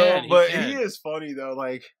too, He you know. can, he but can. he is funny though.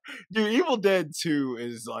 Like, dude, Evil Dead 2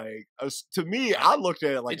 is like to me. I looked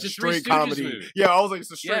at it like It's a a Three straight Stooges comedy. movie. Yeah, I was like,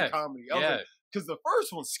 it's a straight Yeah. comedy. I was Yeah, like, because the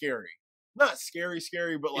first one's scary, not scary,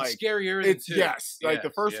 but like it's scarier than it's two. yes, like the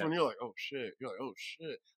Yes, first yeah. one, you're like, oh shit,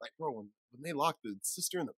 like bro, when they locked the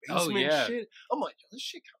sister in the Oh, basement, and yeah. shit, I'm like, yo, this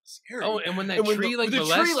shit kind of scary. Oh, and when that And when tree the tree,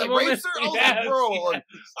 molests like, the woman, rapes her, I was like, Yes, bro, yes. like,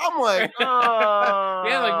 I'm like,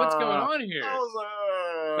 yeah, like what's going on here? I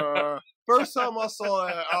was like, first time I saw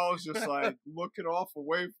that, I was just like looking off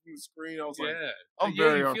away from the screen. I was like, Yeah, I'm Yeah,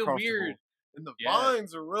 very you feel uncomfortable. weird. And the Yeah.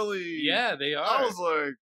 vines are really, Yeah, they are. I was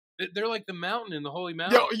like, They're like the mountain in the Holy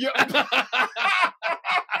Mountain. yo.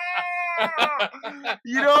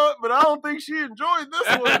 You know, but I don't think she enjoyed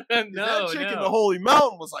this one. No, That chick in no. the Holy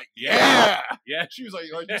Mountain was like, yeah. Yeah. She was like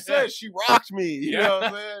you said, she rocked me. You know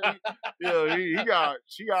what I'm saying?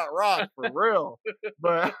 She got rocked for real.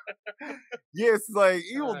 But yeah, it's like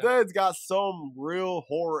Evil Dead's got some real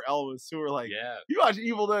horror elements to her. Like, Yeah. you watch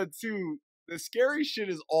Evil Dead 2, the scary shit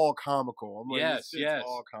is all comical. I'm like, Yes, this shit's yes.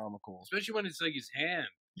 all comical. Especially when it's like his hand.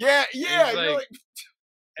 Yeah, yeah. He's You're like-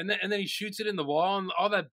 and then he shoots it in the wall and all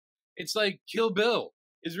that. It's like Kill Bill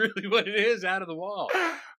is really what it is out of the wall.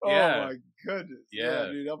 Oh Yeah. my goodness. Yeah.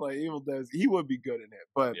 Dude. I'm like, Evil Dead, he would be good in it.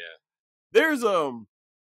 But Yeah. there's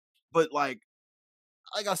but like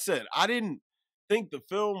I said, I didn't think the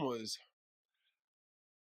film was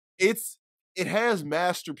it has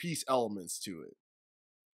masterpiece elements to it.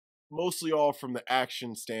 Mostly all from the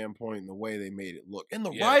action standpoint and the way they made it look. And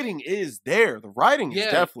the writing is there. The writing is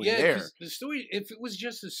definitely there. The story, if it was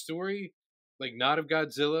just a story, like not of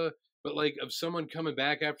Godzilla, but like of someone coming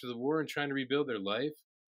back after the war and trying to rebuild their life,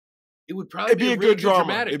 it would probably It'd be a really good drama.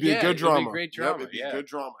 dramatic. It'd be a good drama. It'd be a great drama. It'd be a good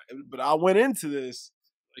drama. But I went into this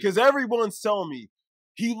because everyone's telling me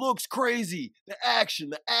he looks crazy. The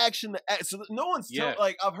action. So no one's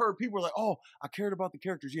like, I've heard people are like, oh, I cared about the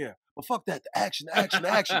characters. Yeah, but fuck that. The action.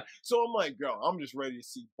 So I'm like, bro, I'm just ready to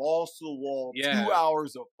see balls to the wall. 2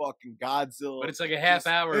 hours of fucking Godzilla. But it's like a half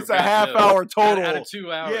hour. It's a half hour total. Out of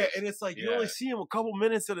 2 hours. Yeah, and it's like you only see him a couple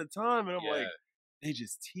minutes at a time, and I'm like, they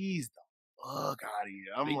just tease the fuck out of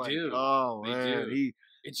you. I'm like, oh man,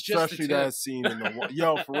 it's just especially that scene in the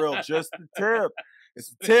yo for real, just the tip.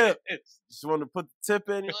 It's a tip. Just want to put the tip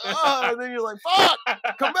in, and then you're like, fuck,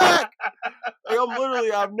 come back.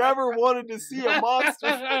 Like, I've never wanted to see a monster.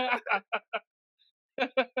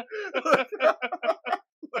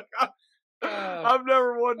 I've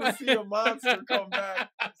never wanted to see a monster come back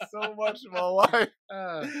so much in my life.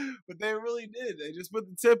 But they really did. They just put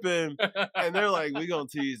the tip in, and they're like, we gonna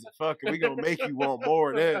tease it. Fuck it. We gonna make you want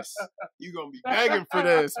more of this. You gonna be begging for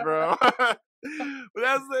this, bro. But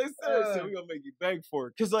that's what they said. So we gonna make you beg for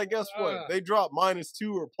it. Cause like, guess what? They drop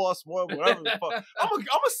 -2 or +1, whatever the fuck. I'm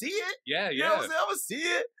gonna see it. Yeah, You know what I'm saying? I'm gonna see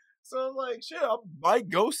it. So I'm like, shit, I might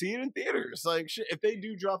go see it in theaters. Like, shit, if they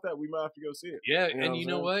do drop that, we might have to go see it. Yeah, and you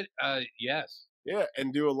know what? Yes. Yeah,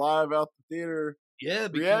 and do a live out the theater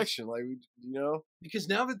reaction. Like, because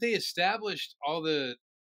now that they established all the,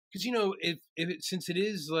 because if since it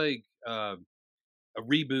is like a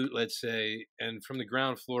reboot, let's say, and from the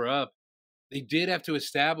ground floor up, they did have to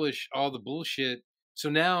establish all the bullshit. So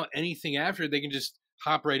now anything after, they can just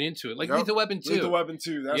hop right into it. Like Lethal Weapon 2. Lethal Weapon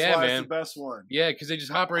 2. That's why it's the best one. Yeah, because they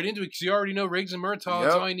just hop right into it because you already know Riggs and Murtaugh.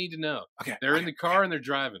 That's all you need to know. Okay. They're in the car and they're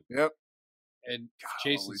driving. Yep. And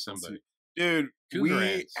chasing somebody. Dude,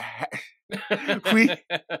 we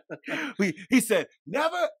he said,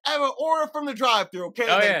 never ever order from the drive-thru, okay?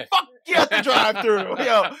 Oh, yeah. Fuck you at the drive-thru.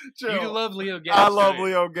 Yo, chill. You love Leo Getz. I love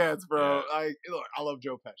Leo Getz, bro. Yeah. Look, I love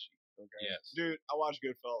Joe Pesci. Okay? Yes. Dude, I watched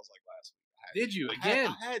Goodfellas like last week. Did you? Again?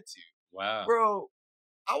 I had to. Wow. Bro,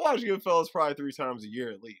 I watch Goodfellas probably 3 times a year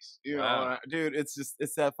at least. You know, dude, it's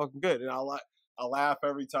that fucking good. And I laugh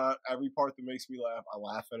every time. Every part that makes me laugh, I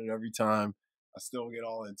laugh at it every time. I still get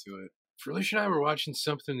all into it. Felicia and I were watching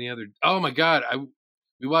something the other. Oh my god!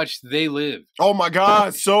 We watched They Live. Oh my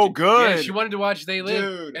god, so good. Yeah, she wanted to watch They Live.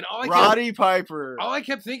 Dude, and Roddy Piper. All I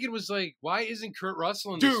kept thinking was like, why isn't Kurt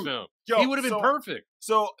Russell in this film? Yo, he would have been perfect.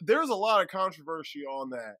 So there's a lot of controversy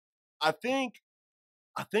on that. I think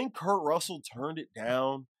Kurt Russell turned it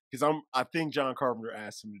down because I think John Carpenter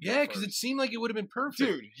asked him to do it. Yeah, because it seemed like it would have been perfect.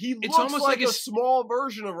 Dude, it's almost like a small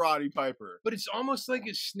version of Roddy Piper. But it's almost like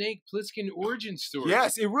a Snake Plissken origin story.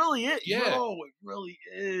 Yes, it really is. Yeah. No, it really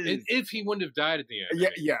is. If he wouldn't have died at the end. Yeah,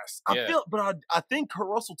 yes. I think Kurt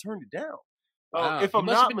Russell turned it down. Wow. If I'm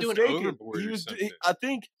not mistaken, he was. I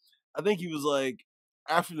think he was like,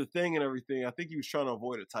 after the thing and everything, I think he was trying to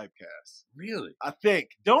avoid a typecast. Really? I think.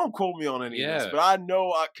 Don't quote me on any of this, but I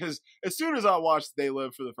know because as soon as I watched They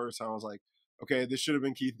Live for the first time, I was like, okay, this should have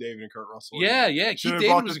been Keith David and Kurt Russell. Yeah. Keith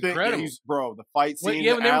David was incredible. Bro, the fight scene.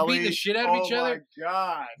 When they were beating the shit out of each other. Oh my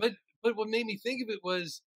god! But what made me think of it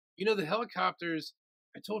was, the helicopters.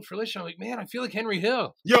 I told Felicia, I'm like, man, I feel like Henry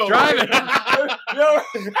Hill. Yo, driving.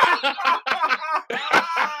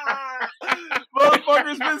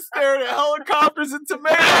 Motherfuckers been staring at helicopters and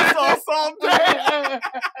tomato sauce all day.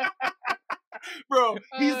 Bro,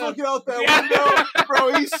 he's looking out that window.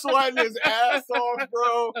 Bro, he's sweating his ass off,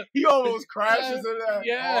 bro. He almost crashes in that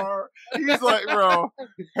car. He's like, bro,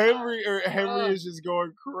 Henry is just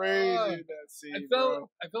going crazy in that scene,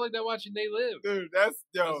 I felt like that watching They Live. Dude, I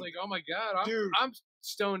was like, oh my god,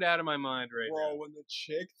 stoned out of my mind right Bro, now. when the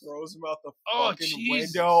chick throws him out the Oh, fucking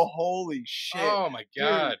Jesus. window, holy shit. Oh my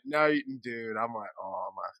God. Dude, I'm like, oh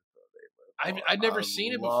my. I'd never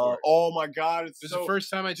seen it before. Oh my God, It was the first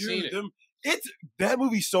time I'd seen it. It's that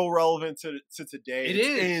movie's so relevant to today. It It's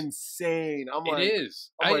is insane. It is.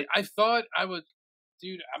 I thought I would,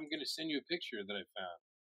 dude. I'm gonna send you a picture that I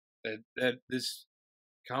found that this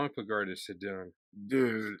comic book artist had done.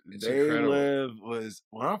 Dude, It's They incredible. Live was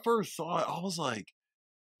when I first saw it, I was like,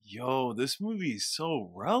 yo, this movie is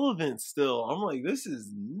so relevant still. I'm like, this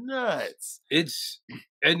is nuts.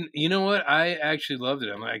 And you know what? I actually loved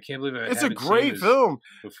it. I'm like, I can't believe It's a haven't great seen this film.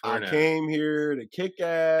 before I now. came here to kick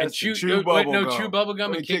ass And chew bubblegum.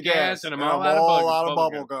 bubblegum and kick ass, and I'm all out of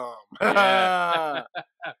bubblegum. Yeah.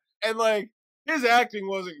 And like his acting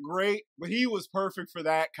wasn't great, but he was perfect for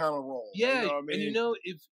that kind of role. Yeah, You know what I mean? and you know,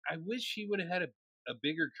 if I wish he would have had a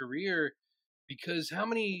bigger career, because how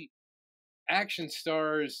many action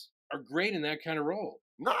stars are great in that kind of role?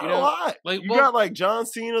 Not You a know, lot. like, You well- got like John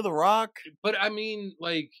Cena, The Rock. But I mean,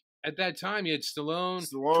 like at that time, you had Stallone,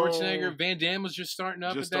 Stallone. Schwarzenegger, Van Damme was just starting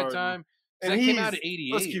up Just at that starting. time. And That he's, came out in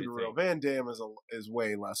 '88. let's keep it I real. think. Van Damme is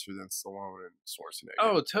way lesser than Stallone and Schwarzenegger.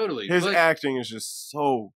 Oh, totally. His But- acting is just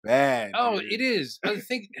so bad. Oh, dude. it is. I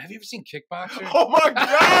think. Have you ever seen Kickboxer? Oh my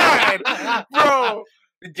God, bro!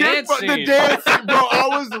 The dance scene. The dance scene, bro. I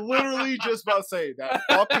was literally just about to say that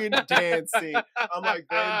fucking dance scene. I'm like,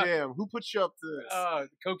 Van Damme, who put you up to this?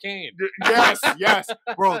 Cocaine. Yes,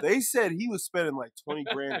 bro. They said he was spending like 20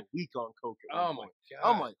 grand a week on coke. Oh my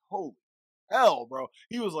God. I'm like, holy hell, bro.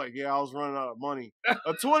 He was like, yeah, I was running out of money.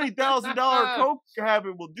 A $20,000 coke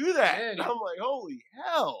habit will do that. Man, And I'm like, holy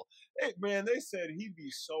hell. Hey, man, they said he'd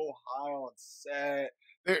be so high on set.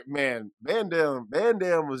 Man, Van Damme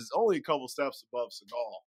was only a couple steps above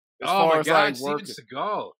Seagal. As Oh far my as God, like Steven working.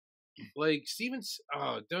 Seagal. Like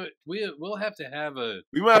we'll have to have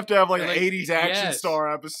We might have to have like an like, 80s action yes.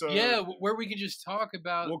 star episode. where we can just talk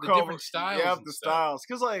about We'll the cover different styles. Yeah, and the stuff. styles.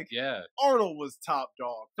 Because like Yeah, Arnold was top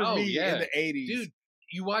dog for Oh, me yeah. in the 80s. dude,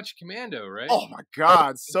 you watch Commando, right? Oh my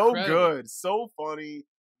God, so Incredible. good, so funny,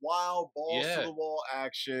 wild balls Yeah. to the wall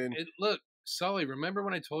action. Look, Sully, remember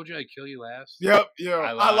when I told you I'd kill you last? Yep, I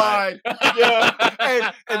I lied.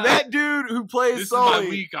 Yeah, and that dude who plays This Sully is my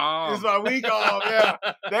week off. is my week off. Yeah,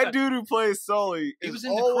 that dude who plays Sully He is was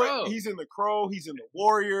in The always, Crow. He's in The Crow. He's in The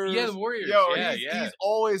Warriors. Yeah, the Warriors. Yo, yeah, he's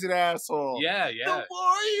always an asshole. yeah. The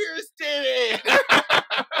Warriors did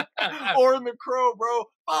it. Or in The Crow, bro.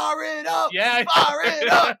 Fire it up. Yeah. Fire it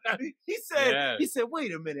up. He said, Yeah.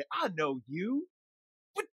 wait a minute. I know you.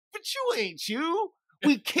 But you ain't you.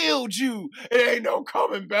 We killed you. It ain't no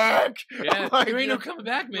coming back. Yeah, I'm like, there ain't no coming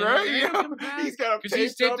back, man. Right? There ain't no coming back. He's got him 'Cause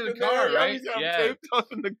he's taped taped up to the in there. car, Yeah, right? he's got him Yeah. taped up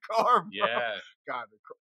in the car, bro. Yeah. God, the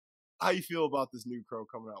Crow. How you feel about this new Crow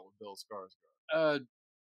coming out with Bill Skarsgård?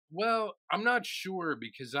 Well, I'm not sure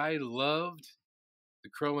because I loved The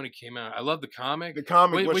Crow when it came out. I loved the comic. The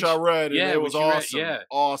comic, which I read, and yeah, it was which you read, awesome. yeah.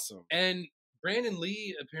 Awesome. And Brandon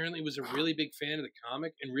Lee apparently was a really big fan of the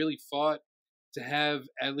comic and really fought to have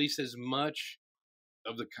at least as much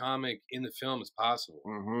of the comic in the film as possible.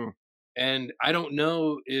 Mm-hmm. And I don't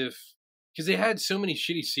know if because they had so many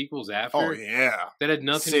shitty sequels after Oh yeah, that had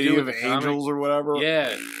nothing City to do of with the Angels comic. or whatever.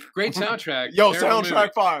 Yeah, great soundtrack. Yo, terrible soundtrack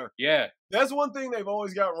movie. fire. Yeah, That's one thing they've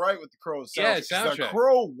always gotten right with the Crow soundtrack. Yeah, 'Cause The soundtrack.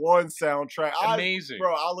 Crow 1 soundtrack. amazing.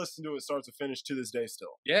 Bro, I listen to it start to finish to this day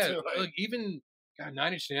still. Yeah, Like, look, even God,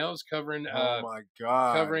 Nine Inch Nails covering oh my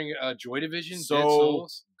God. covering Joy Division, So Dead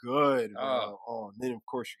Souls. good, bro. And then of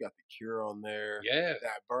course you got The Cure on there. Yeah.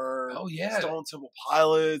 That Bird. Oh yeah. Stone Temple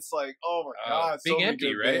Pilots. Like, oh my God. Big so many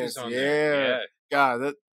Empty, good right? bands. Is on Yeah. there. Yeah. God,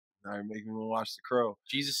 that now you're making me want to watch The Crow.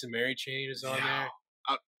 Jesus and Mary Chain is on Yeah.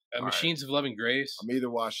 there. All Machines of Love and Grace. I'm either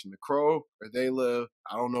watching The Crow or They Live.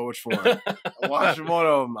 I don't know which one. I'm watching one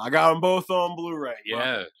of them. I got them both on Blu-ray. bro.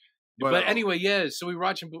 Yeah. But anyway, yeah. So we were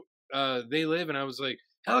watching They Live, and I was like,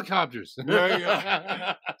 helicopters.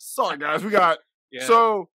 Yeah. Sorry, guys. We got Yeah.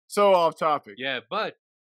 so off topic. Yeah, but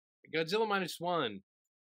Godzilla Minus One,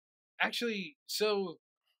 actually, so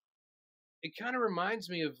it kind of reminds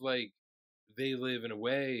me of like They Live in a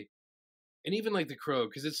way, and even like The Crow,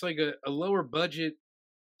 because it's like a lower budget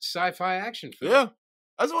sci-fi action film. Yeah,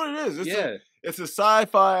 that's what it is. It's a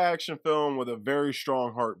sci-fi action film with a very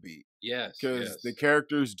strong heartbeat Yes. because the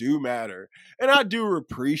characters do matter, and I do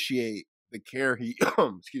appreciate the care he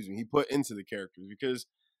he put into the characters because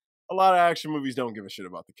a lot of action movies don't give a shit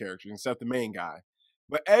about the characters except the main guy.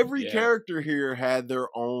 But every character here had their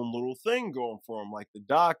own little thing going for them, like the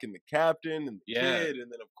doc and the captain and the kid,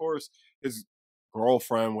 and then of course his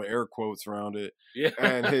girlfriend with air quotes around it, Yeah.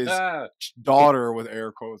 and his daughter with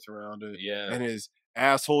air quotes around it, Yeah. and his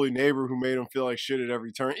assholey neighbor who made him feel like shit at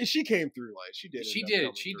every turn. And she came through, like she did. She end up did.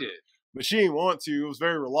 coming She through. did. But she didn't want to. It was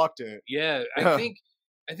very reluctant. Yeah,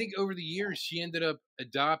 I think over the years she ended up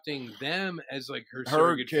adopting them as like her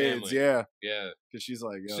surrogate kids, family. yeah, Yeah, because she's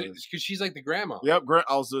like, because she's like the grandma. Yep,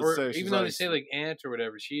 I was just Or say, even though they say like aunt or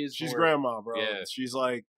whatever, she's more, grandma, bro. Yeah. She's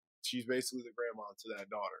like, she's basically the grandma to that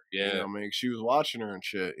daughter. Yeah, you know what I mean, she was watching her and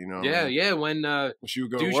shit. You know, yeah, yeah. When she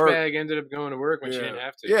would go to work, douchebag ended up going to work when she didn't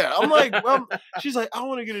have to. Yeah, I'm like, well, she's like, I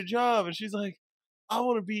want to get a job, and she's like, I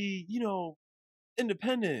want to be,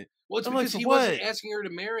 independent. Well, it's I'm because like, he what? wasn't asking her to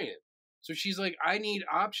marry him. So she's like, I need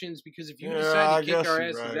options because if you decide to kick our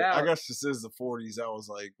asses out. I guess this is the 40s. That was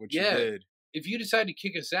like what you did. If you decide to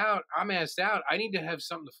kick us out, I'm asked out. I need to have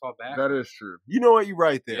something to fall back. That is true. You know what? You're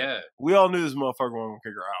right there. Yeah. We all knew this motherfucker wasn't gonna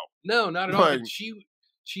kick her out. No, not at all. But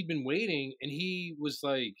she'd been waiting, and he was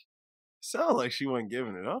like, sounded like she wasn't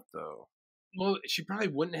giving it up though. Well, she probably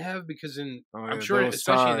wouldn't have because I'm sure,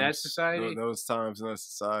 especially in that society. Those times in that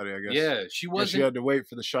society, I guess. Yeah, she wasn't. She had to wait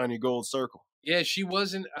for the shiny gold circle. Yeah, she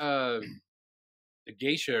wasn't a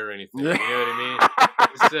geisha or anything. You know what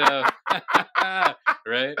I mean?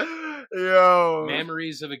 Right? Yo.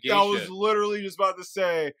 Memories of a geisha. I was literally just about to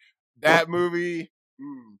say that movie.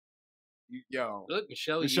 Yo. Look,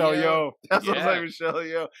 Michelle Yeoh. That's what I was like, Michelle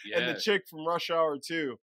Yeoh. Yeah. And the chick from Rush Hour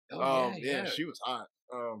 2. Oh, yeah. She was hot.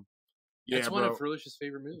 That's one of Felicia's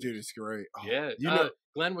favorite movies. Dude, it's great. Oh, yeah.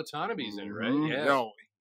 Glenn Watanabe's in it, right? Yeah. No.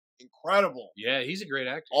 Incredible. Yeah, he's a great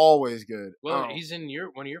actor. Always good. Well, he's in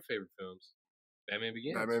one of your favorite films. Batman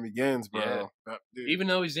Begins. Batman Begins, bro. Yeah. Even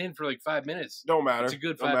though he's in for like 5 minutes. Don't matter. It's a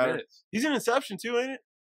good 5 minutes. He's in Inception too, ain't it?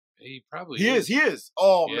 He probably is. He is.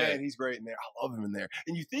 Oh, man, he's great in there. I love him in there.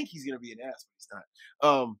 And you think he's going to be an ass, but he's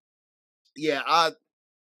not. Yeah,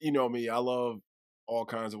 you know me. I love all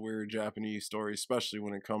kinds of weird Japanese stories, especially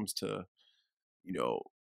when it comes to,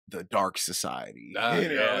 the dark society.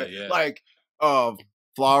 Like,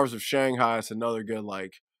 Flowers of Shanghai is another good,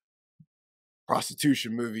 like,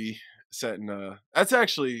 prostitution movie set in that's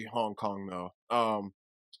actually Hong Kong though.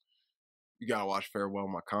 You gotta watch Farewell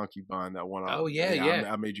My Concubine, that one. Oh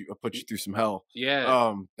yeah. I put you through some hell.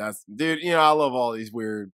 Yeah. That's, dude, I love all these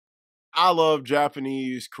weird, I love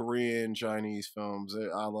Japanese, Korean, Chinese films.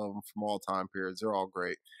 I love them from all time periods. They're all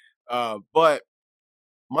great. But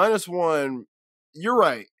Minus One, you're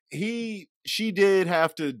right. She did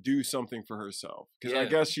have to do something for herself because I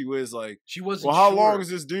guess she was like, she wasn't. Well, how long is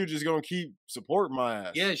this dude just gonna keep supporting my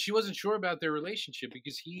ass? Yeah, she wasn't sure about their relationship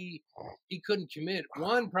because he couldn't commit.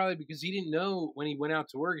 One, probably because he didn't know when he went out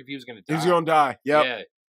to work if he was gonna die. He was gonna die. Yep. Yeah,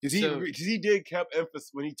 because he did kept emphasis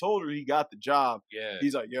when he told her he got the job. Yeah,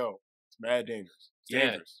 he's like, "Yo, it's mad dangerous. It's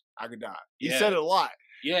dangerous. I could die." He said it a lot.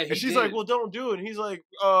 Yeah, and she's like, "Well, don't do it." And he's like,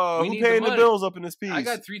 "Who paying the bills up in this piece?" I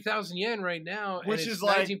got 3,000 yen right now, which is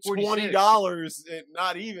like $20.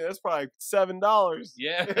 Not even. That's probably $7.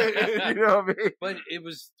 Yeah, you know what I mean. But it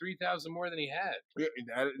was 3,000 more than he had.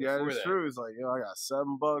 Yeah, that's true. It's like, I got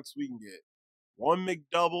 $7. We can get one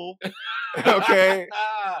McDouble, okay,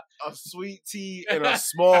 a sweet tea, and a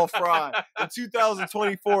small fry. In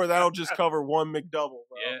 2024, that'll just cover one McDouble,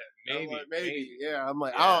 bro. Yeah, maybe. Yeah, I'm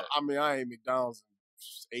like, I ain't McDonald's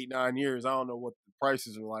 8-9 years. I don't know what the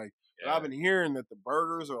prices are like. But I've been hearing that the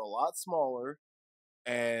burgers are a lot smaller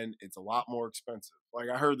and it's a lot more expensive. Like,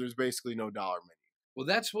 I heard there's basically no dollar menu. Well,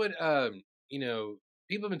 that's what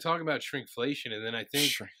people have been talking about shrinkflation, and then I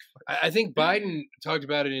think Biden talked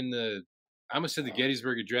about it in the, I almost said the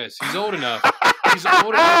Gettysburg Address. He's old enough. He's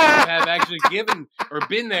old enough to have actually given or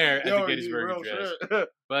been there at the Gettysburg Address. Sure.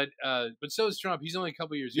 But so is Trump. He's only a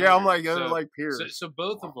couple years younger. Yeah, I'm like, they're like peers. So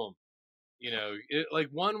both of them. Like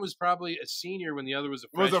one was probably a senior when the other was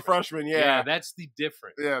a freshman. Yeah, that's the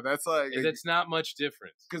difference. Yeah, that's like that's not much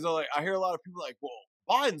difference. Because like I hear a lot of people like, well,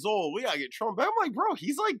 Biden's old. We gotta get Trump. But I'm like, bro,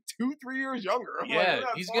 he's like 2-3 years younger.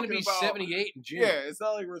 He's gonna be 78 in June. Yeah, it's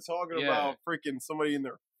not like we're talking about freaking somebody in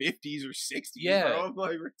their 50s or 60s. Yeah, bro. I'm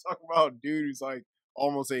like, we're talking about a dude who's like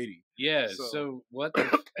almost 80. Yeah. So what?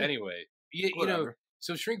 Anyway,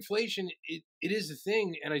 so shrinkflation, it is a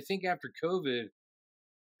thing, and I think after COVID,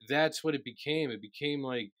 that's what it became. It became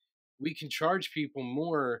like we can charge people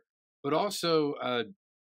more, but also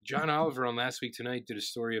John Oliver on Last Week Tonight did a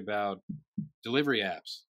story about delivery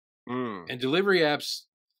apps. And delivery apps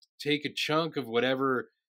take a chunk of whatever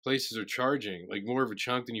places are charging, like more of a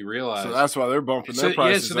chunk than you realize. So that's why they're bumping their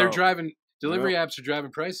prices up. So they're driving, delivery apps are driving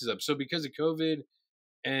prices up. So because of COVID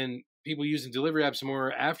and people using delivery apps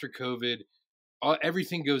more after COVID,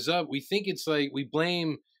 everything goes up. We think it's like, we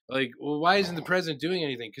blame Like, well, why isn't the president doing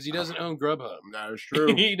anything? Because he doesn't own Grubhub. That is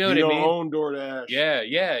true. You know he what I don't mean? own DoorDash. Yeah,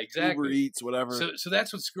 exactly. Uber Eats, whatever. So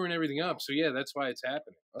that's what's screwing everything up. So yeah, that's why it's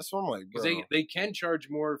happening. That's what I'm like, bro. Because they can charge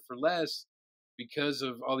more for less because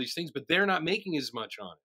of all these things, but they're not making as much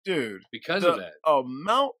on it. Dude. Because of that.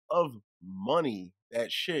 Amount of money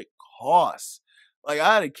that shit costs. Like,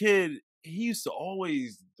 I had a kid, he used to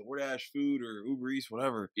always DoorDash food or Uber Eats,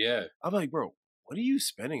 whatever. Yeah. I'm like, bro, what are you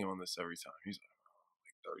spending on this every time? He's like,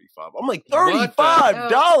 $35. I'm like,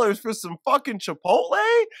 $35 for some fucking Chipotle?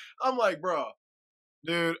 I'm like, bro,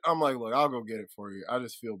 dude, I'm like, look, I'll go get it for you. I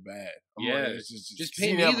just feel bad. I'm like, it's just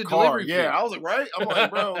pay me the car. delivery fee. Yeah, I was like, right? I'm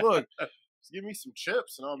like, bro, look, just give me some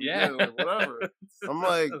chips and I'll be good, like, whatever. I'm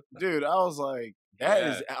like, dude, I was like,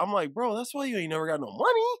 I'm like, bro, that's why you ain't never got no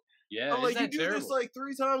money. Yeah, I'm like, you do this like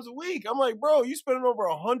 3 times a week. I'm like, bro, you spending over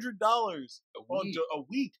 $100 a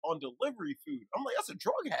week on delivery food. I'm like, that's a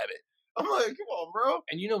drug habit. I'm like, come on, bro.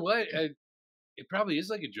 And you know what? It probably is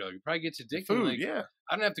like a drug. It probably gets addicted. Food, like, yeah.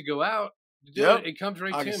 I don't have to go out to do it. It comes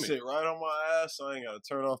right to me. I can sit right on my ass. I ain't got to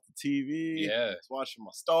turn off the TV. Yeah. Just watching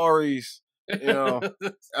my stories. You know,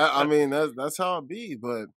 I mean, that's how it be.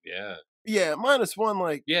 But yeah, Minus One,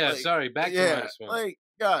 like, sorry, back to Minus One. Like,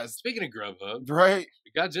 guys, speaking of Grubhub, right?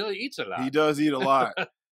 Godzilla eats a lot. He does eat a lot,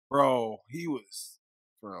 bro.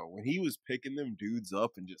 When he was picking them dudes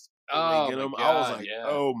up and just making them, I was like,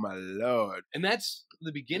 oh my lord. And that's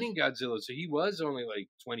the beginning Godzilla, so he was only like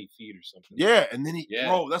 20 feet or something. Yeah, and then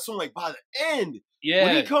bro, that's when, like, by the end,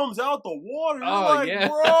 when he comes out the water, you're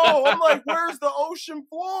bro, I'm like, where's the ocean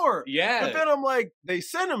floor? Yeah. But then I'm like, they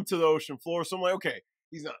sent him to the ocean floor, so I'm like, okay,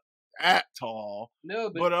 he's not that tall. No,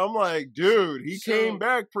 but I'm like, dude, he came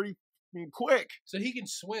back pretty quick. So he can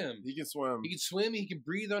swim. He can swim. He can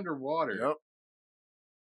breathe underwater. Yep.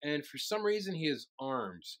 And for some reason, he has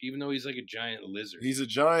arms, even though he's like a giant lizard. He's a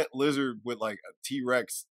giant lizard with like a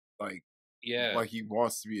T-Rex, like he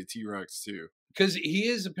wants to be a T-Rex too. Because he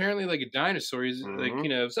is apparently like a dinosaur. He's like, you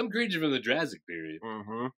know, some creature from the Jurassic period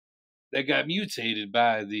that got mutated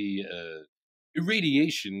by the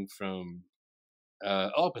irradiation from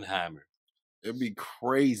Oppenheimer. It'd be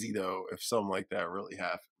crazy though if something like that really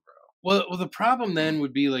happened, bro. Well, the problem then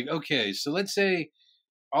would be like, okay, so let's say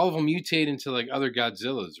all of them mutate into like other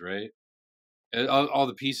Godzillas, right? All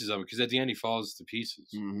the pieces of it, because at the end he falls to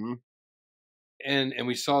pieces. And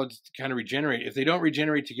we saw it kind of regenerate. If they don't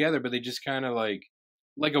regenerate together, but they just kind of like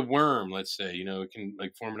a worm, let's say, you know, it can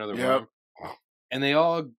like form another worm. And they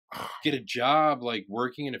all get a job like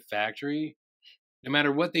working in a factory. No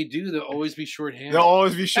matter what they do, they'll always be shorthanded.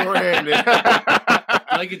 Like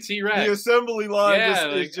a T-Rex. The assembly line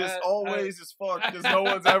is just always as fucked because no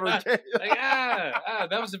one's ever like,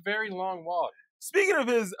 that was a very long walk. Speaking of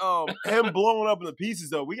his him blowing up in the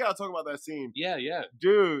pieces though, we gotta talk about that scene. Yeah.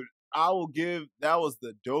 Dude, I will give that was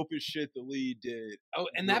the dopest shit the lead did. Oh,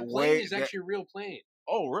 and that plane is actually a real plane.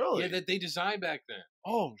 Oh, really? Yeah, that they designed back then.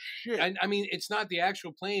 Oh shit. I mean, it's not the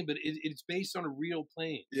actual plane, but it's based on a real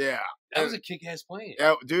plane. Yeah. That was a kick-ass plane.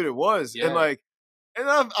 Yeah, dude, it was. Yeah. And like, and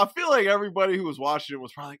I feel like everybody who was watching it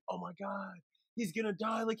was probably like, oh my God, he's gonna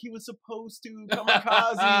die like he was supposed to,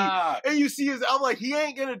 kamikaze. And you see I'm like, he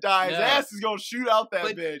ain't gonna die. His ass is gonna shoot out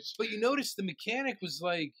that bitch. But you notice the mechanic was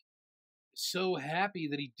like so happy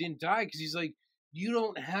that he didn't die because he's like, you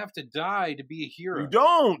don't have to die to be a hero. You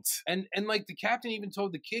don't. And like the captain even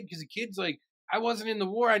told the kid, because the kid's like, I wasn't in the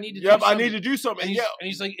war. I need to do something. I need to do something. And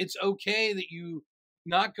he's like, it's okay that you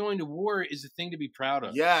not going to war is a thing to be proud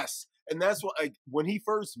of. Yes. And that's what, like, when he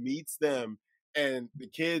first meets them and the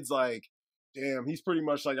kid's like, damn, he's pretty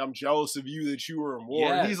much like, I'm jealous of you that you were in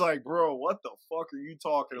war. And he's like, bro, what the fuck are you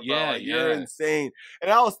talking about? Yeah, like, you're insane.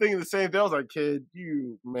 And I was thinking the same thing. I was like, kid,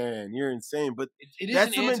 you're insane. But it is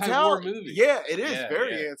that's an the anti-war movie. Yeah, it is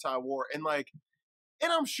very anti-war. And like,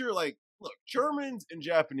 and I'm sure, like, look, Germans and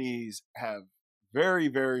Japanese have very,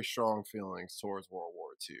 very strong feelings towards World War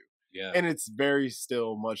II. Yeah. And it's very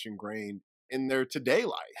still much ingrained in their today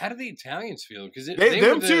life. How do the Italians feel? Because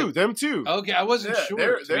them too. Okay, I wasn't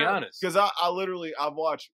sure, to be honest. Because I've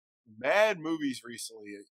watched mad movies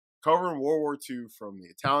recently covering World War II from the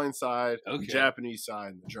Italian side, the Japanese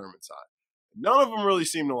side, and the German side. None of them really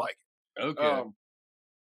seem to like it. Okay.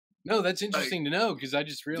 No, that's interesting to know because I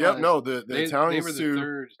just realized. Yeah, no, the Italians they were the too.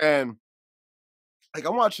 third. And like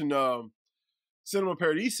I'm watching Cinema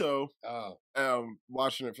Paradiso.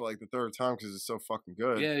 Watching it for like the third time because it's so fucking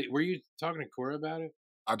good. Yeah, were you talking to Cora about it?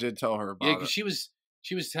 I did tell her about it. Yeah, because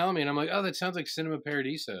she was telling me, and I'm like, oh, that sounds like Cinema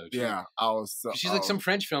Paradiso. I was. She's like some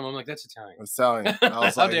French film. I'm like, that's Italian. Italian. I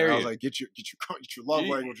was How like, dare you? I was like, get your love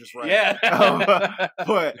languages right. Yeah.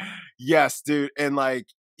 But yes, dude, and like,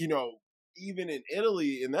 you know, even in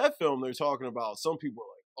Italy in that film, they're talking about some people are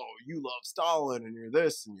like, oh, you love Stalin and you're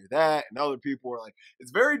this and you're that, and other people are like,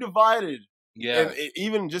 it's very divided. And Yeah.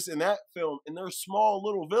 even just in that film, in their small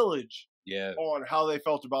little village, Yeah. on how they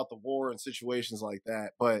felt about the war and situations like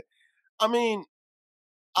that. But I mean,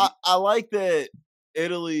 Y- I like that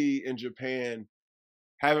Italy and Japan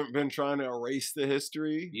haven't been trying to erase the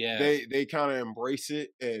history. Yeah. They kind of embrace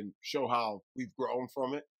it and show how we've grown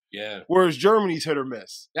from it. Yeah. Whereas Germany's hit or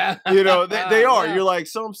miss. Yeah. You know, they are. Yeah. You're like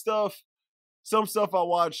some stuff I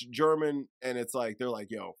watch German and it's like they're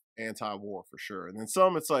like, yo, anti-war for sure. And then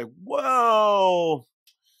some it's like, well,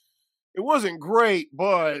 it wasn't great,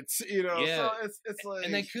 but you know, Yeah. so it's like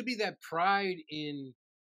And that could be that pride in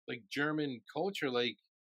like German culture. Like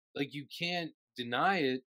you can't deny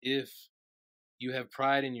it if you have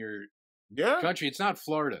pride in your yeah, country. It's not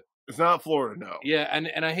Florida. it's not Florida, no. Yeah,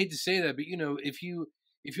 and I hate to say that, but you know, if you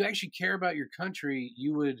actually care about your country,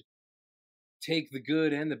 you would take the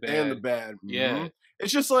good and the bad. And the bad. Yeah.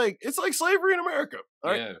 It's just like it's like slavery in America.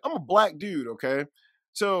 All right. Yeah. I'm a black dude, okay?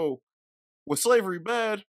 So was slavery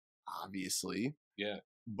bad? Obviously. Yeah.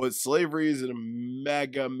 But slavery is a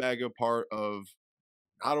mega part of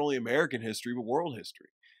not only American history, but world history.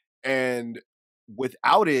 And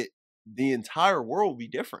without it, the entire world would be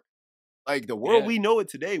different. Like the world Yeah. we know it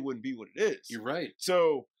today wouldn't be what it is. You're right.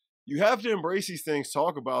 So you have to embrace these things,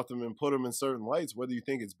 talk about them, and put them in certain lights, whether you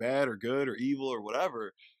think it's bad or good or evil or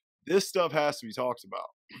whatever. This stuff has to be talked about.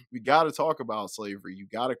 We got to talk about slavery. You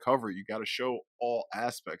got to cover it. You got to show all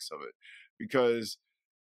aspects of it because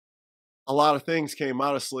a lot of things came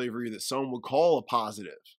out of slavery that some would call a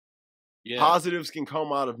positive. Yeah. Positives can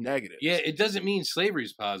come out of negatives. Yeah, it doesn't mean slavery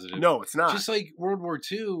is positive. No, it's not. Just like World War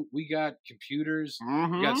II, we got computers,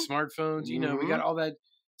 we got smartphones, you know, we got all that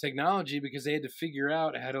technology because they had to figure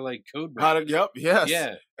out how to like code break. How to, yep, yes.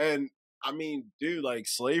 Yeah. And I mean, dude, like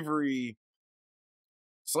slavery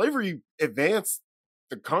advanced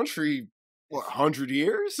the country, what, 100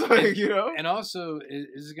 years? Like, you know? And also, this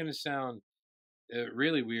is going to sound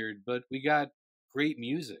really weird, but we got great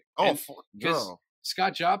music. Oh, because no.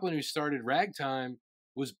 Scott Joplin, who started ragtime,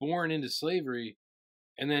 was born into slavery.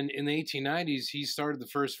 And then in the 1890s, he started the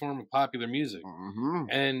first form of popular music.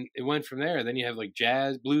 And it went from there. Then you have like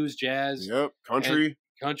jazz, blues, jazz. Yep, country.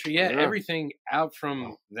 Country, yeah, everything out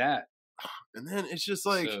from that. And then it's just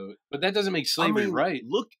like, but that doesn't make slavery right.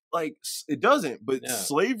 Look, like it doesn't. But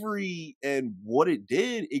slavery and what it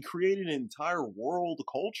did, it created an entire world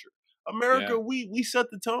culture. America, we set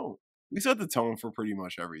the tone. We set the tone for pretty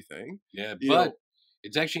much everything. Yeah, but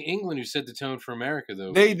it's actually England who set the tone for America,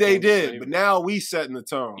 though. They did, slavery. But now we setting the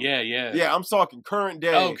tone. Yeah. I'm talking current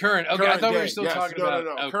day. Oh, current. Okay, I thought we were still talking about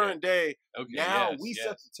no. Okay. Current day. Okay, now we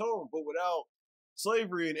set the tone, but without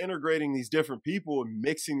slavery and integrating these different people and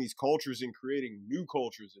mixing these cultures and creating new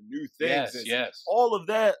cultures and new things. Yes. All of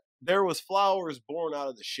that, there was flowers born out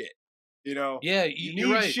of the shit. You know? Yeah, you need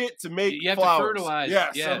need shit to make you have flowers. to fertilize.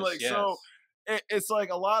 Yes. So it's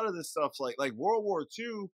like a lot of this stuff's like World War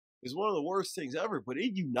II is one of the worst things ever, but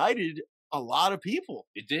it united a lot of people.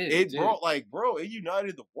 It did. It brought it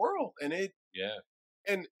united the world, and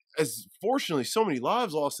and as fortunately so many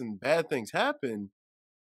lives lost and bad things happened,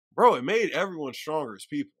 bro, it made everyone stronger as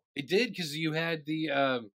people. It did because you had the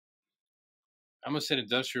I almost said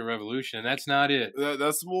Industrial Revolution, and that's not it.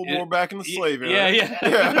 That's a little more back in the slave era.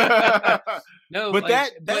 Yeah. No, but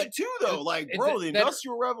that too though, bro, the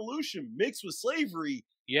Industrial Revolution mixed with slavery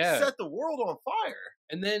set the world on fire.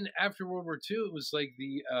 And then after World War II, it was like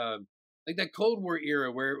the like that Cold War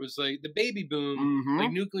era where it was like the baby boom,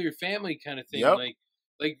 like nuclear family kind of thing.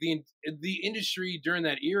 Like the industry during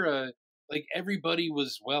that era, like everybody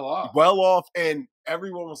was well off, and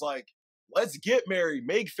everyone was like, let's get married,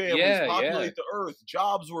 make families, populate the earth.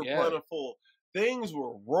 Jobs were plentiful. Things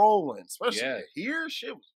were rolling, especially here.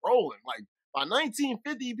 Shit was rolling. Like by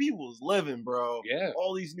 1950, people was living, bro. Yeah.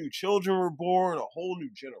 All these new children were born. A whole new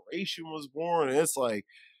generation was born. And it's like,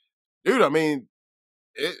 dude, I mean,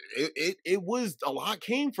 it was a lot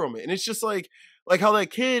came from it. And it's just like how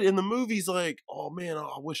that kid in the movie's like, oh man,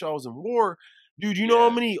 I wish I was in war. Dude, you know how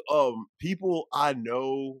many people I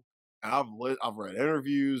know, I've read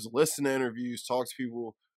interviews, listened to interviews, talked to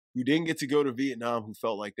people who didn't get to go to Vietnam who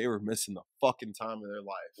felt like they were missing the fucking time of their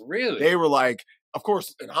life. Really? They were like, of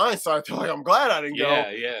course, in hindsight, they're like, I'm glad I didn't go.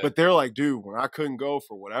 Yeah. But they're like, dude, when I couldn't go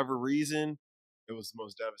for whatever reason, it was the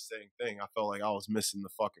most devastating thing. I felt like I was missing the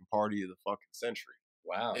fucking party of the fucking century.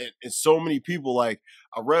 Wow. And so many people, like,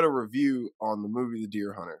 I read a review on the movie The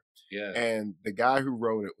Deer Hunter. Yeah. And the guy who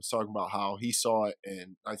wrote it was talking about how he saw it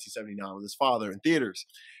in 1979 with his father in theaters.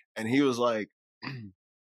 And he was like,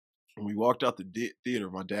 when we walked out the theater,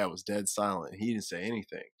 my dad was dead silent. He didn't say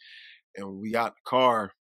anything. And when we got in the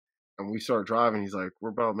car and we start driving. He's like, we're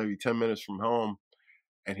about maybe 10 minutes from home,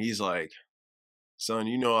 and he's like, son,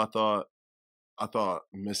 I thought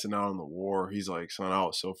missing out on the war. He's like, son, I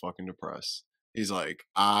was so fucking depressed. He's like,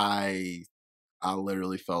 I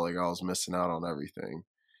literally felt like I was missing out on everything.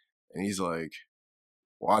 And he's like,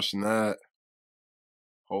 watching that,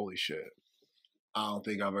 holy shit. I don't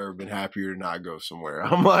think I've ever been happier to not go somewhere.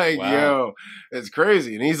 I'm like, Wow. yo, it's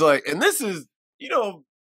crazy. And he's like, and this is,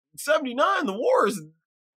 79, the war is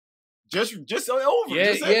just over. Yeah,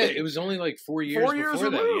 just yeah. ended. It was only like 4 years 4 years before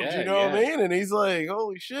that. removed, Yeah, you know what I yeah. mean? And he's like,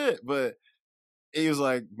 holy shit. But he was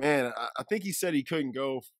like, man, I think he said he couldn't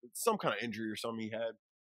go, some kind of injury or something he had.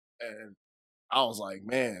 And I was like,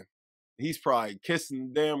 man, he's probably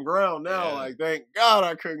kissing the damn ground now. Yeah. Like, thank God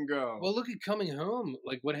I couldn't go. Well, look at Coming Home.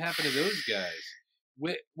 Like, what happened to those guys?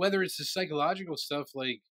 Whether it's the psychological stuff,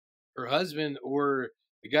 like her husband, or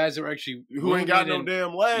the guys that were actually who ain't got no wounded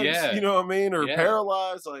damn legs, Yeah. you know what I mean? Or Yeah.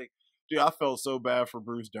 paralyzed. Like, dude, I felt so bad for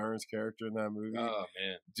Bruce Dern's character in that movie. Oh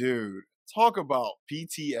man, Dude, talk about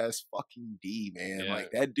PTS fucking D, man. Yeah. Like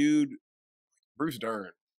that dude, Bruce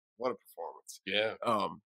Dern, what a performance. yeah.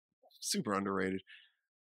 Super underrated.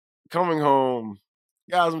 Coming Home,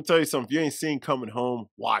 guys, I'm gonna tell you something. If you ain't seen Coming Home,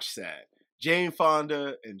 watch that. Jane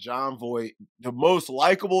Fonda and John Voight, the most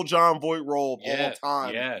likable John Voight role of all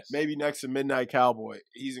time. Yes. Maybe next to Midnight Cowboy.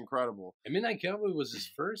 He's incredible. And Midnight Cowboy was his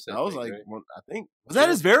first. That was like, right? I think, was that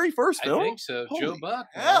his very first film? I think so. Joe Holy Buck.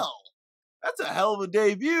 man. hell. That's a hell of a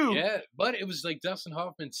debut. Yeah, but it was like Dustin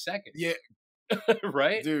Hoffman's second. Yeah,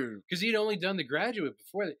 right? dude. Because he'd only done The Graduate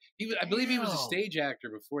before that. I believe he was a Damn. stage actor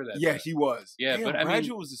before that. Yeah, though. he was. Yeah, Damn, but I mean-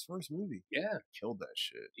 Graduate was his first movie. Yeah, Killed that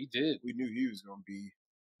shit. he did. We knew he was gonna be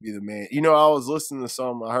the man. I was listening to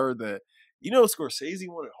some. I heard that Scorsese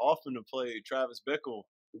wanted Hoffman to play Travis Bickle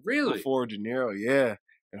Really? before De Niro. Yeah,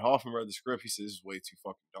 and Hoffman read the script. He says, "This is way too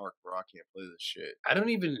fucking dark, bro. I can't play this shit. I can't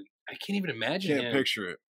even imagine Can't him. picture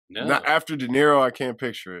it. No. Not after De Niro. I can't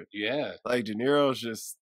picture it. Yeah. Like De Niro's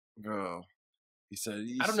just, bro. He said,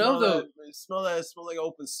 I don't know, though. It smell like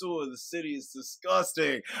open sewer. The city is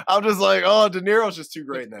disgusting. I'm just like, oh, De Niro's just too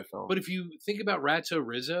great in that film. But if you think about Ratso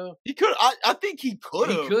Rizzo, he could. I think he could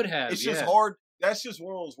have. he could have. It's just yeah. hard. That's just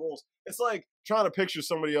one of those roles. It's like trying to picture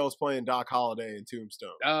somebody else playing Doc Holliday in Tombstone.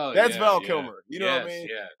 Oh, That's yeah, Val yeah. Kilmer. You know what I Yes, mean?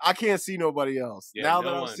 Yeah. I can't see nobody else. Yeah, now no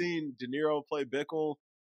that I've one. seen De Niro play Bickle,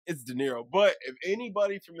 it's De Niro. But if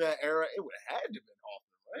anybody from that era, it would have had to have been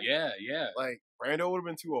Hoffman, right? Yeah, yeah, Like Brando would have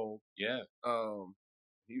been too old. yeah.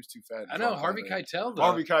 He was too fat. I know Harvey Keitel though.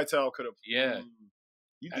 Harvey Keitel could have. Yeah.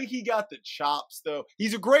 You think he got the chops though?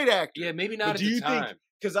 He's a great actor. Yeah, maybe not But at do the you time. think?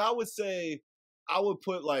 Because I would say I would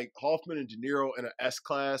put like Hoffman and De Niro in an S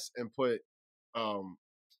class and put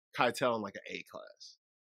Keitel in like an A class.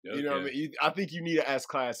 You know what I Okay. mean? I think you need an S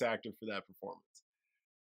class actor for that performance.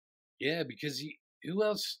 Yeah, because who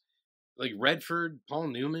else? Like Redford, Paul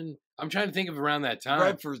Newman. I'm trying to think of around that time.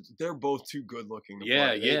 Redford, they're both too good looking to Yeah,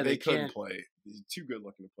 play. yeah, They they couldn't can't- play. They're too good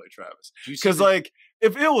looking to play Travis. Do you see Because the- like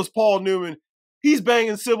if it was Paul Newman, he's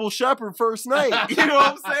banging Sybil Shepherd first night. You know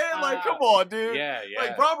what I'm saying? Like, come on, dude. yeah, yeah.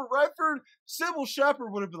 Like Robert Redford, Sybil Shepherd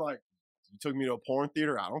would have been like, "You took me to a porn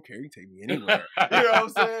theater. I don't care. You can take me anywhere." You know what I'm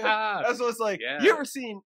saying? That's what it's like. Yeah. You ever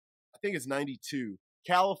seen? I think it's '92,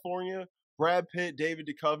 California. Brad Pitt, David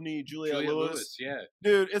Duchovny, Juliette Lewis. Yeah,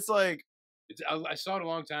 Dude, it's like, I saw it a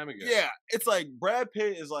long time ago. yeah, it's like Brad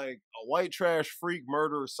Pitt is like a white trash freak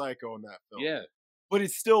murderer psycho in that film. yeah. But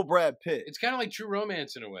it's still Brad Pitt. It's kind of like True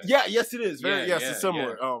Romance in a way. Yeah, yes, it is. Yeah, yes, yeah, it's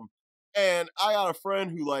similar. And I got a friend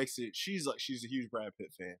who likes it. She's a huge Brad Pitt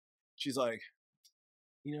fan. She's like,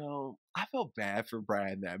 I felt bad for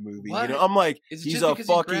Brad in that movie. What? I'm like, Is it he's just a because he's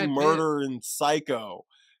Brad fucking Pitt? murdering psycho.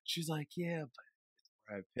 She's like, yeah, but it's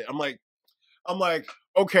Brad Pitt. I'm like,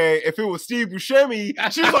 okay, if it was Steve Buscemi,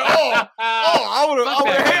 she's like, I would Fuck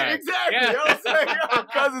have that guy. exactly. Yeah. You know what I'm saying?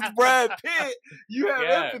 Because it's Brad Pitt, you have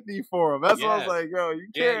Yeah. empathy for him. That's what I was Yeah. like, yo, you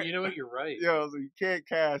Yeah, can't. you know what? You're right. So you can't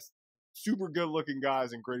cast super good looking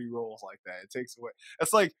guys in gritty roles like that. It takes away.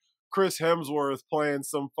 It's like Chris Hemsworth playing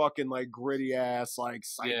some fucking like gritty ass like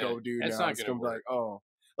psycho Yeah, dude. that's Now. not It's gonna gonna be like, work.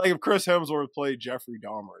 like if Chris Hemsworth played Jeffrey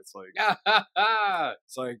Dahmer, it's like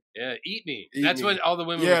Yeah, eat me. Eat That's me. what all the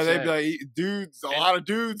women yeah, would they'd say. be like dudes, a And- lot of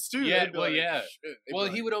dudes too. Yeah, They'd be well, like, yeah. shit. They'd be Well,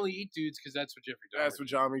 like, he would only eat dudes because that's what Jeffrey Dahmer That's what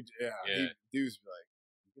did. Johnny. Yeah. Dudes be like,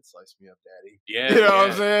 you can slice me up, daddy. Yeah, You know what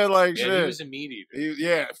yeah. I'm saying? Like Yeah, shit. he was a meat eater.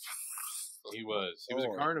 Yeah. He was. He was a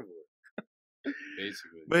Lord. carnivore,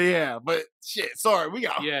 basically. But shit. Sorry, we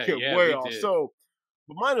got Yeah, get yeah, way we off. did. So,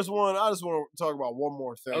 but minus one. I just want to talk about one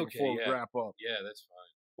more thing Okay, before we yeah. wrap up. Yeah, that's fine.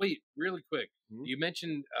 Wait, really quick. Mhm. You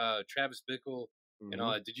mentioned Travis Bickle and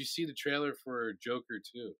all that. Did you see the trailer for Joker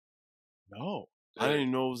 2? No. I didn't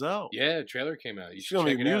even know it was out. Yeah, trailer came out. You It's should gonna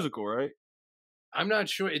check be it a out. musical, right? I'm not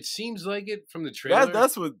sure. It seems like it from the trailer.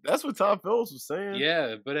 That's what Todd Phillips was saying.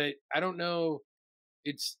 Yeah, but I don't know.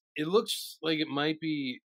 It looks like it might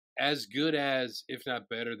be as good as, if not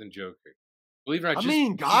better than Joker. Believe it or not, I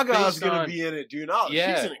mean, Gaga's based gonna on, be in it, dude. She's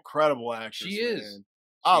yeah, an incredible actress. she is. Man.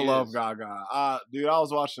 I She love is. Gaga. Dude, I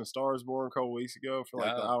was watching Stars Born a couple weeks ago for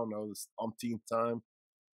like the, Wow. I don't know, this umpteenth time.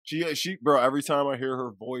 She, bro. Every time I hear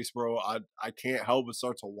her voice, bro, I can't help but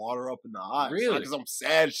start to water up in the eyes. Really? Because I'm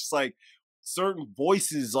sad. It's just like certain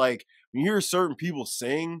voices, like when you hear certain people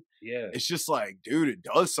sing, Yeah. it's just like, dude, it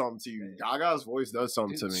does something to you. Yeah. Gaga's voice does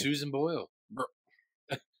something Dude, to me. Susan Boyle. Bro.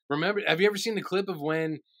 Remember, have you ever seen the clip of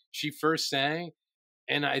when she first sang?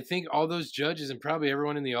 And I think all those judges and probably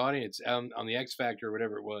everyone in the audience on the X Factor or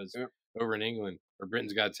whatever it was over in England or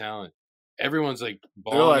Britain's Got Talent, everyone's like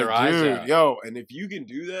bawling their eyes out. Yo, and if you can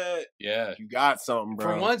do that, yeah, you got something,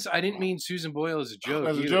 bro. For once, I didn't mean Susan Boyle as a joke.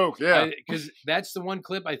 As a joke, yeah. Because that's the one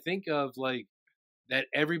clip I think of, like, that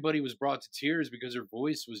everybody was brought to tears because her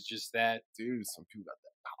voice was just that. Dude, some people got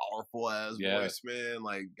that powerful ass Yeah. voice, man.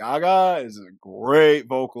 Like, Gaga is a great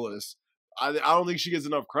vocalist. I don't think she gets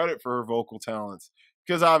enough credit for her vocal talents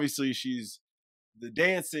because obviously she's the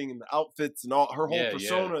dancing and the outfits and all her whole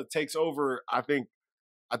persona takes over. I think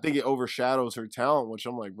it overshadows her talent, which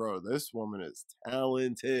I'm like, bro, this woman is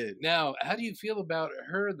talented. Now, how do you feel about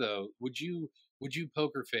her though? Would you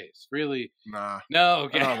poke her face? Really? Nah. No.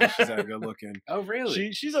 Okay. I don't think she's that good looking. Oh,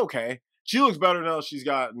 really? She's okay. She looks better now. She's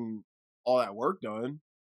gotten all that work done.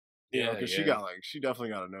 You know, because she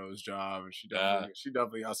definitely got a nose job, and she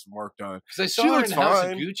definitely got some work done. Because I saw her in House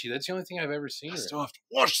of Gucci. That's the only thing I've ever seen. I her. still have to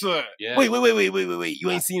watch that. Yeah. Wait! You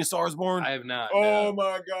ain't seen Stars Born? I have not. Oh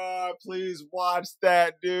my god! Please watch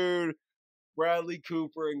that, dude. Bradley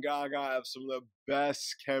Cooper and Gaga have some of the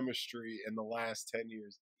best chemistry in the last 10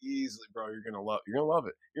 years. Easily, bro. You're gonna love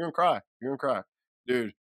it. You're gonna cry,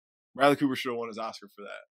 dude. Bradley Cooper should have won his Oscar for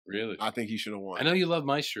that. Really? I think he should have won. I know you love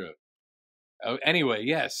Maestro. Oh, anyway,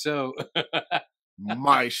 yes. So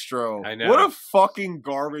Maestro. I know. What a fucking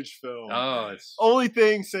garbage film. Oh, it's only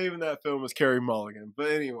thing saving that film was Carey Mulligan.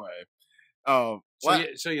 But anyway, so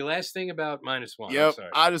your last thing about Minus One. Yep. I'm sorry.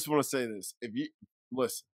 I just want to say this: if you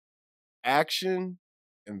listen, action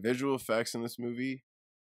and visual effects in this movie,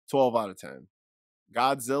 12 out of 10.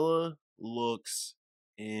 Godzilla looks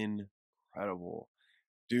incredible,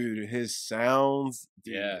 dude. His sounds,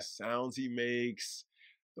 the sounds he makes.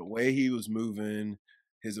 The way he was moving,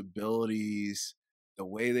 his abilities, the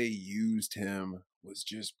way they used him was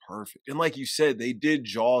just perfect. And like you said, they did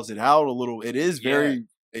Jaws it out a little. It is very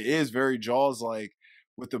Jaws like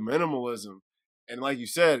with the minimalism. And like you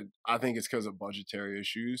said, I think it's because of budgetary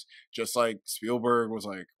issues. Just like Spielberg was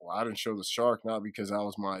like, well, I didn't show the shark, not because that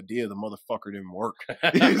was my idea. The motherfucker didn't work.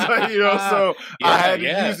 He's like, so I had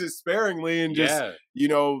to use it sparingly and just,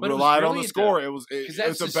 relied on the score. Though.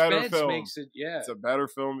 It's a better film. Makes it, It's a better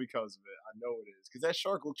film because of it. I know it is. Because that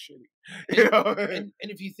shark looks shitty. And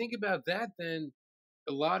if you think about that, then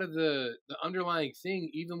a lot of the underlying thing,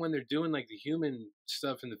 even when they're doing like the human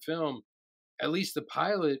stuff in the film, at least the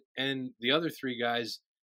pilot and the other three guys,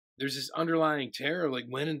 there's this underlying terror. Like,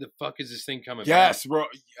 when in the fuck is this thing coming back? Yes, bro.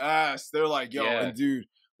 Yes. They're like, yo, and dude,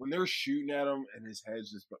 when they're shooting at him and his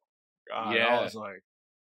head's just, God, I was like,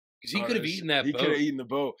 because he could have eaten that boat. He could have eaten the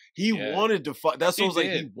boat. He wanted to fuck. That's what I was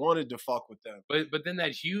like, he wanted to fuck with them. But then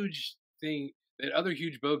that huge thing, that other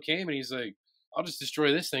huge boat came and he's like, I'll just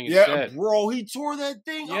destroy this thing instead. Yeah, bro, he tore that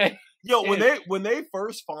thing up. Yo, when they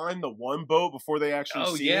first find the one boat before they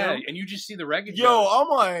actually see him, and you just see the wreckage. Yo, I'm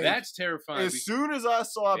like, that's terrifying. As soon as I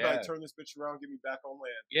saw it, I turn this bitch around, get me back on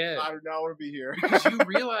land. Yeah, I do not want to be here because you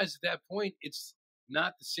realize at that point it's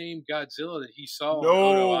not the same Godzilla that he saw.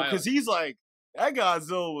 No, because he's like, that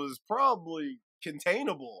Godzilla was probably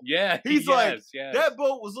containable. Yeah, he's like, that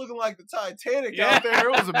boat was looking like the Titanic out there. It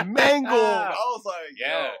was mangled. I was like,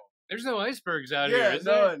 yo. There's no icebergs out here, is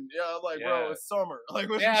there? None. Yeah, I'm like, bro, it's summer. Like,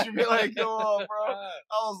 what you should be like, go on, bro.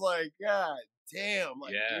 I was like, God damn.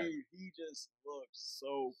 Like, dude, he just looked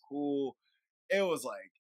so cool. It was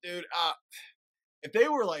like, dude, if they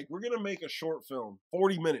were like, we're going to make a short film,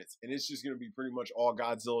 40 minutes, and it's just going to be pretty much all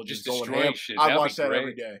Godzilla just going ham, I'd watch that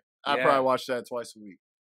every day. I'd probably watch that twice a week.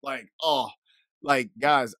 Like,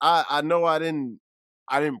 guys, I know I didn't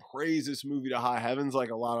praise this movie to high heavens like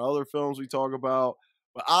a lot of other films we talk about.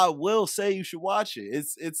 But I will say you should watch it.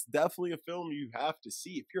 It's definitely a film you have to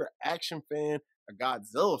see. If you're an action fan, a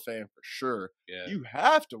Godzilla fan for sure, you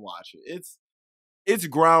have to watch it. It's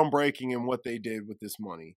groundbreaking in what they did with this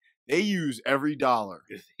money. They use every dollar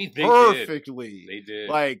perfectly. They did.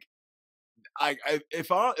 Like,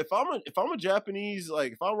 if I'm a Japanese,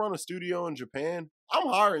 like if I run a studio in Japan, I'm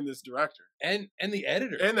hiring this director and the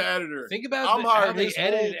editor. and the editor. Think about I'm how hiring they his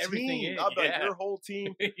edited whole everything team. in. I'll be like, Yeah. your whole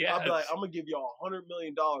team. Yes. I'll be like, I'm gonna give y'all $100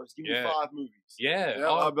 million. Give me Yeah. 5 movies. Yeah. Yeah,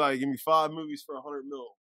 I'll be like, give me 5 movies for $100 million.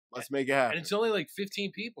 Let's make it happen. And it's only like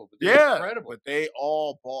 15 people, but they're incredible. But they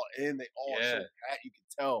all bought in. They all showed you can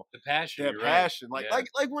tell the passion. their passion. Right. Like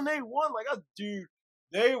when they won, like dude,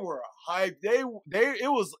 they were hyped.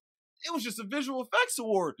 It was just a visual effects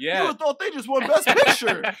award. Yeah. You would have thought they just won Best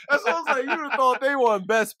Picture. That's what I was like. You would have thought they won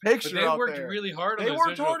Best Picture. But they worked there. really hard on They those worked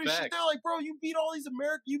visual hard as effects. shit. They're like, bro, you beat all these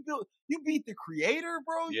American. You beat the creator,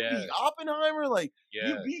 bro. You Yeah. beat Oppenheimer. Like Yeah.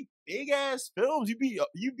 you beat big ass films. You beat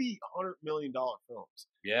 $100 million films.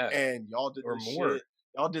 Yeah. And y'all did or this more. shit.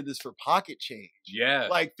 Y'all did this for pocket change. Yeah.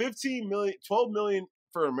 Like 15 million, 12 million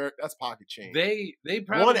for America. That's pocket change. They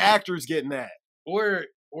probably one actor's getting that. Or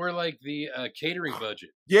like the catering budget.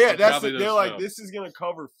 Yeah, that's it. They're They're like, films. this is gonna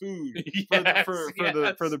cover food Yes,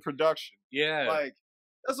 for the production. Yeah. Like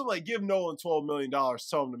that's what, like, give Nolan $12 million,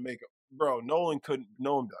 tell him to make it. Bro, Nolan be like,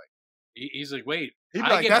 he's like, wait. he'd be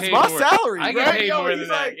like, that's my salary. I right? get paid more than he's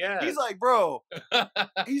that. like, Yeah. He's like, bro.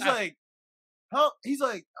 He's like, how? He's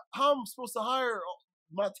like, how am I supposed to hire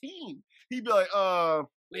my team? He'd be like,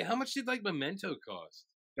 wait, how much did like Memento cost?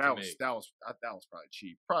 That was probably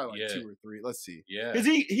cheap. Probably like 2 or 3. Let's see. Yeah.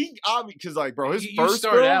 Because like, bro, his You first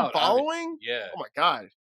start film out, following. Yeah. Oh my god,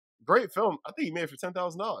 great film. I think he made it for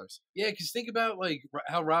 $10,000. Yeah, because think about like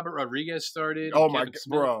how Robert Rodriguez started. Oh and my Kevin god,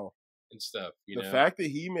 Smith bro. and stuff. The fact that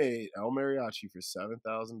he made El Mariachi for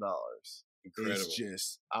 $7,000 incredible. is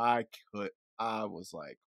just. I was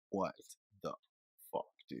like, what the fuck,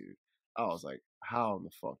 dude? I was like, how in the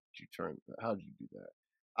fuck did you how did you do that?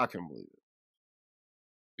 I couldn't believe it.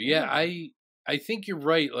 But yeah, I think you're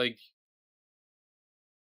right. Like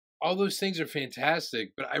all those things are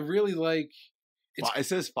fantastic, but I really like. It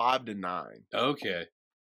says 5 to 9. Okay,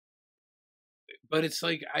 but it's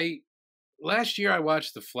like last year I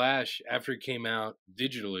watched The Flash after it came out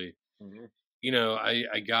digitally. Mm-hmm. You know,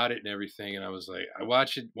 I got it and everything, and I was like, I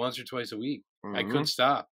watch it once or twice a week. Mm-hmm. I couldn't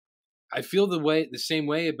stop. I feel the same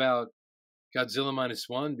way about Godzilla Minus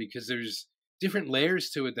One because there's different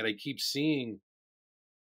layers to it that I keep seeing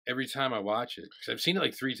every time I watch it. Because I've seen it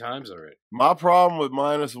like 3 times already. My problem with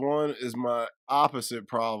Minus One is my opposite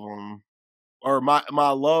problem. Or my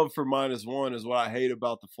love for Minus One is what I hate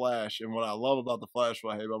about The Flash, and what I love about The Flash is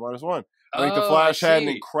what I hate about Minus One. I think The Flash had an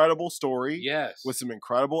incredible story, yes, with some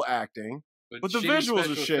incredible acting, but the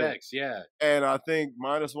visuals are shit. Effects, yeah, and I think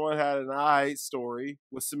Minus One had an alright story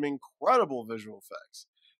with some incredible visual effects.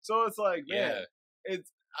 So it's like, man,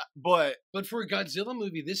 but for a Godzilla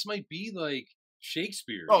movie, this might be like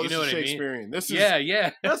Shakespeare. Oh, you know this is what Shakespearean. I mean? This is yeah.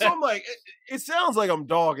 That's what I'm like. It sounds like I'm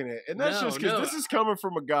dogging it, and that's just because this is coming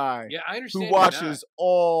from a guy I understand who watches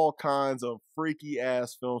all kinds of freaky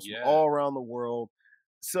ass films from all around the world.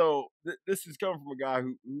 So this is coming from a guy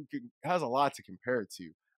who has a lot to compare it to.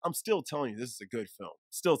 I'm still telling you this is a good film.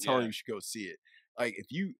 Still telling you should go see it. Like, if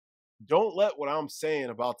you don't let what I'm saying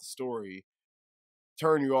about the story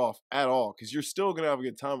turn you off at all, because you're still gonna have a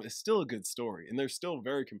good time. It's still a good story, and there's still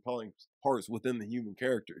very compelling parts within the human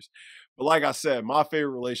characters. But like I said, my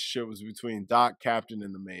favorite relationship was between Doc, Captain,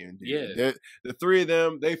 and the main dude. Yeah, the 3 of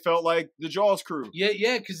them, they felt like the Jaws crew.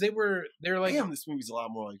 Yeah, because they're like, damn, this movie's a lot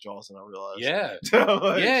more like Jaws than I realized. Yeah,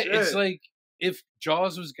 like, yeah, shit. It's like if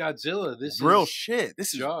Jaws was Godzilla, this is real shit.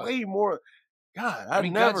 This Jaws. Is way more. God, I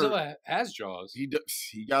mean, Godzilla has jaws. He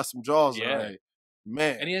got some jaws, right?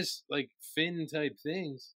 Man, and he has like fin type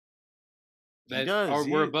things that does.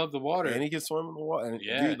 were above the water, and he can swim in the water. And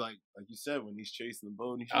dude, like you said, when he's chasing the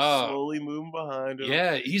boat, he's just slowly moving behind him.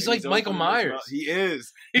 Yeah, he's like Michael Myers. He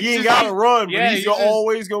is. He ain't got to run, but he's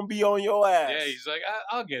always gonna be on your ass. Yeah, he's like,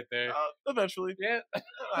 I'll get there eventually. Yeah,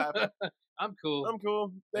 I'm cool.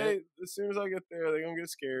 As soon as I get there, they're gonna get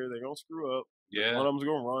scared. They're gonna screw up. Yeah, one of them's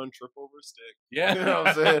gonna run, trip over a stick. Yeah, you know what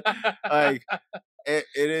I'm saying? Like it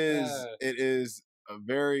is a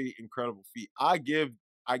very incredible feat. I give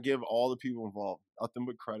all the people involved nothing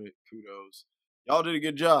but credit, kudos. Y'all did a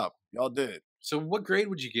good job. Y'all did. So what grade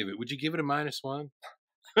would you give it? Would you give it a -1?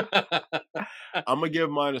 I'm gonna give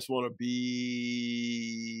Minus One a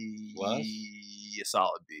B. What? A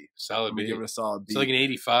solid B. Solid B. Give it a solid B. So like an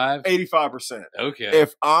 85? 85%. Okay.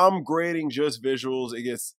 If I'm grading just visuals, it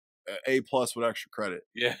gets A+ with extra credit.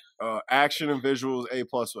 Yeah. Action and visuals, A+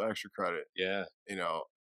 with extra credit. Yeah. You know,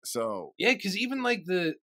 so yeah, because even like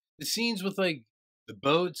the scenes with like The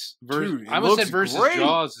boats versus Dude, it I almost said looks versus great.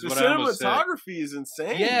 Jaws is The what I almost said. cinematography is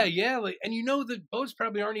insane. Yeah, like, and the boats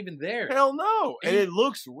probably aren't even there. Hell no. And And it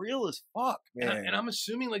looks real as fuck, And, man. and I'm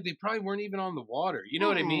assuming like they probably weren't even on the water. You know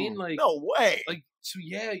what I mean? Like, no way. like so.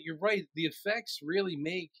 Yeah, you're right. The effects really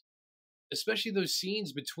make, especially those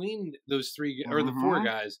scenes between those three or the four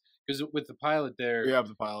guys, because with the pilot there, We have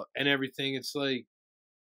the pilot and everything. It's like,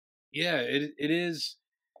 yeah, it is.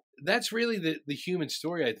 That's really the human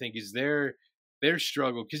story. I think is their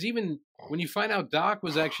struggle. Because even when you find out Doc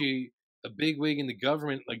was actually a bigwig in the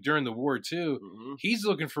government, like during the war too, he's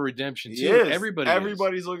looking for redemption too.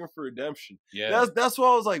 Everybody's looking for redemption. Yeah, that's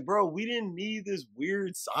why I was like, bro, we didn't need this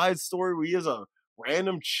weird side story where he has a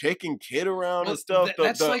random chick and kid around and stuff.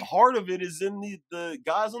 The like, heart of it is in the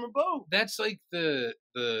guys on the boat. That's like the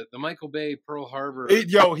Michael Bay Pearl Harbor.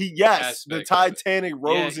 The Titanic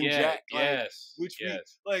Rose and Jack. Like, yes, which we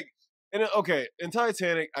like. And okay, in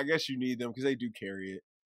Titanic, I guess you need them because they do carry it.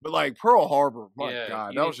 But like Pearl Harbor, my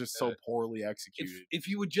God, that was just so poorly executed. If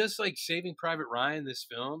you would just like Saving Private Ryan, this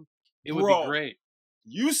film, it would be great.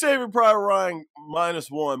 You Saving Private Ryan -1.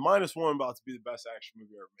 -1 about to be the best action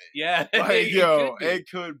movie ever made. Yeah, like it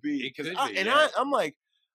could be. It could be. I'm like,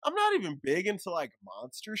 I'm not even big into like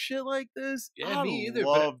monster shit like this. Yeah, me either.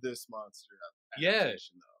 Love this monster. Yeah.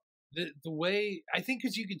 The way, I think,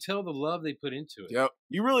 because you can tell the love they put into it. Yep,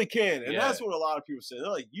 you really can, and that's what a lot of people say. They're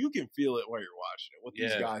like, you can feel it while you're watching it. What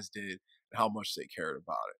these guys did, and how much they cared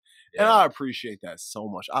about it, and I appreciate that so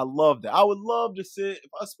much. I love that. I would love to sit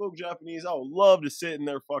if I spoke Japanese. I would love to sit in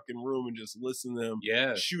their fucking room and just listen to them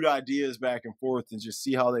shoot ideas back and forth and just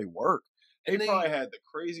see how they work. They probably had the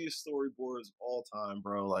craziest storyboards of all time,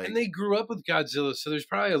 bro. Like, and they grew up with Godzilla, so there's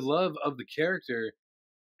probably a love of the character.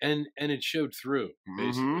 And it showed through,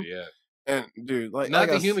 basically, And dude, like not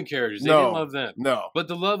the human characters, they didn't love them. No. But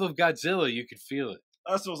the love of Godzilla, you could feel it.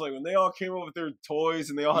 That's what it was like when they all came up with their toys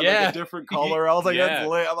and they all had like a different color. I was like, that's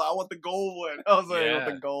lit. I'm like, I want the gold one. I was like, I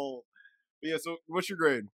want the gold. But yeah, so what's your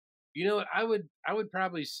grade? You know, I would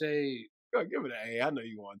probably say, go give it an A. I know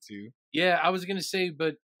you want to. Yeah, I was gonna say,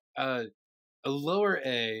 but a lower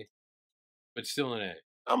A, but still an A.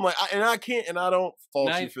 I'm like, I can't, and I don't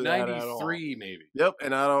fault you for that at all. 93 maybe. Yep,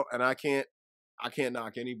 and I can't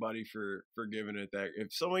knock anybody for giving it that.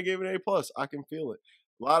 If somebody gave it an A+, I can feel it.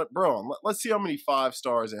 A lot of let's see how many 5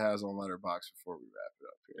 stars it has on Letterboxd before we wrap it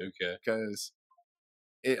up here. Okay, because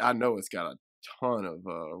I know it's got a ton of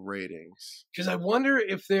ratings. Because I wonder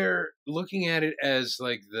if they're looking at it as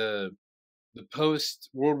like the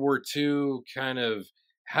post World War II kind of,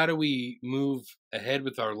 how do we move ahead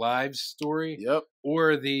with our lives story? Yep.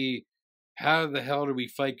 Or the how the hell do we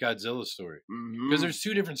fight Godzilla story? Because there's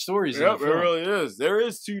 2 different stories. Yep, there really is. There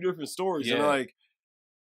is 2 different stories. Yeah. And like,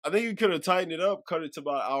 I think you could have tightened it up, cut it to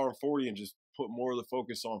about 1 hour and 40 and just put more of the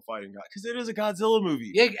focus on fighting God. Because it is a Godzilla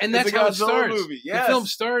movie. Yeah, and that's how it starts. Movie. Yes. The film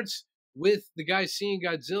starts with the guy seeing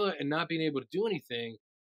Godzilla and not being able to do anything.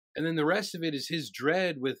 And then the rest of it is his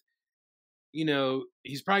dread with, you know,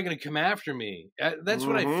 he's probably going to come after me. That's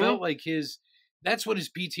what I felt like that's what his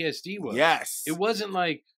PTSD was. Yes. It wasn't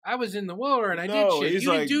like, I was in the war and I did shit. He's you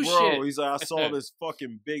like, didn't do bro, shit. He's like, I saw this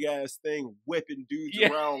fucking big ass thing whipping dudes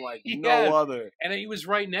around like no other. And he was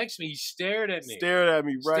right next to me. He stared at me.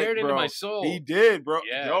 Stared into my soul. He did, bro.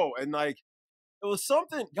 Yeah. Yo, and like, it was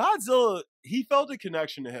something, Godzilla, he felt a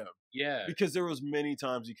connection to him. Yeah. Because there was many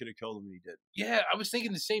times he could have killed him and he didn't. Yeah, I was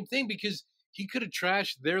thinking the same thing because he could have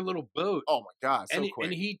trashed their little boat. Oh my God, so quick.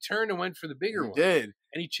 And he turned and went for the bigger one. He did.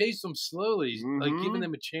 And he chased them slowly, like giving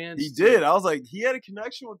them a chance. He did. I was like, he had a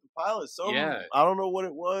connection with the pilot. So yeah. I don't know what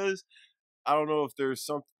it was. I don't know if there's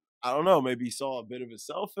something. I don't know. Maybe he saw a bit of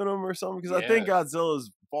himself in him or something. Because I think Godzilla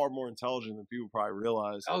is far more intelligent than people probably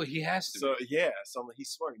realize. Oh, he has to. So yeah, he's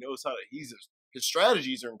smart. He knows how to. His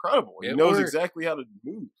strategies are incredible. He knows exactly how to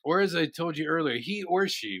move. Or as I told you earlier, he or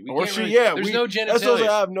she. There's no genitalia. That's what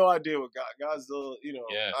I have no idea what Godzilla. You know,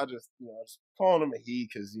 I just calling him a he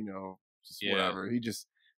because just whatever. He just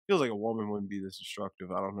feels like a woman wouldn't be this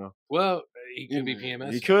destructive. I don't know. Well, he could be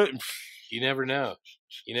PMS. He could. You never know.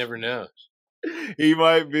 You never know. He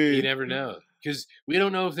might be. You never know because we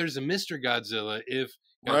don't know if there's a Mr. Godzilla if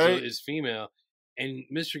Godzilla is female. And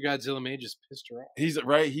Mr. Godzilla may just pissed her off. He's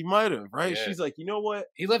right. He might have. Right. Yeah. She's like, you know what?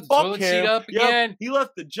 He left the toilet seat up again. He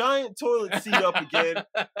left the giant toilet seat up again.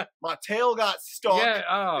 My tail got stuck. Yeah.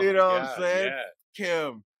 Oh, you know what I'm saying? Yeah.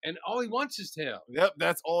 Kim. And all he wants is tail. Yep.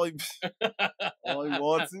 That's all he. all he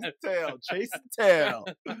wants is tail. Chase the tail.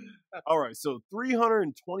 All right. So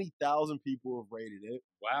 320,000 people have rated it.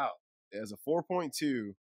 Wow. It has a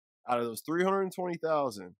 4.2 out of those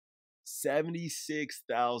 320,000.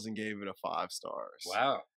 76,000 gave it a 5 stars.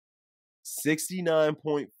 Wow.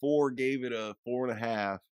 69.4 gave it a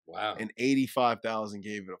 4.5, Wow. and 85,000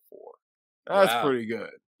 gave it a 4. That's Wow. pretty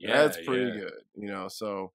good. Yeah, That's pretty yeah. good.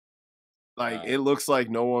 So like Wow. it looks like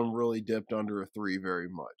no one really dipped under a 3 very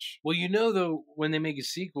much. Well, though, when they make a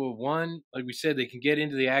sequel, one, like we said, they can get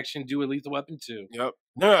into the action, do a Lethal Weapon 2. Yep.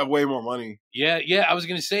 They have way more money. Yeah, yeah. I was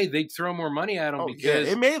gonna say they'd throw more money at them Oh yeah, because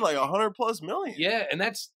it made like 100 plus million. yeah, and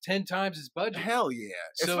that's 10 times its budget. Hell yeah.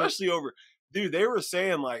 So Especially over, dude, they were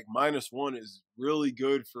saying like Minus One is really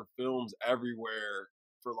good for films everywhere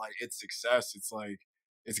for like its success. It's like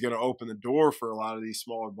it's gonna open the door for a lot of these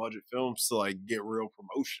smaller budget films to like get real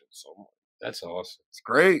promotion. So that's awesome. it's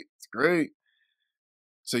great. It's great.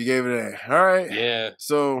 So you gave it an A. All right. Yeah.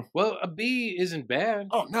 So Well, a B isn't bad.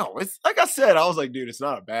 oh no, it's like I said, I was like, dude, it's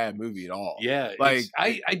not a bad movie at all. Yeah, Like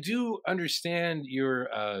I do understand your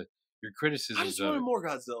I criticisms just of wanted it. more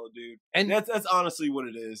Godzilla, dude. And That's honestly what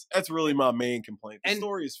it is. That's really my main complaint. The and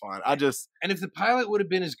story is fine. and if the pilot would have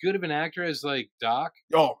been as good of an actor as like Doc,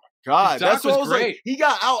 Oh my god, Doc that's what I was was great. like. He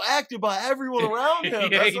got outacted by everyone around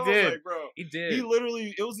him. Yeah, That's he what I was did. like, bro. he did. He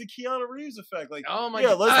literally, it was the Keanu Reeves effect. Like, Oh my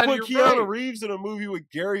yeah, let's God, put you're Keanu right. Reeves in a movie with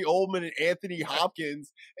Gary Oldman and Anthony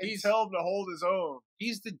Hopkins and He's- tell him to hold his own.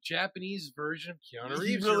 He's the Japanese version of Keanu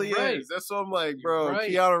He Reeves. really You're right. is. That's what I'm like, You're bro.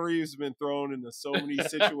 right. Keanu Reeves has been thrown into so many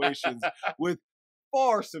situations with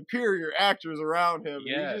far superior actors around him.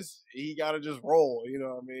 Yes. And he got to just roll. You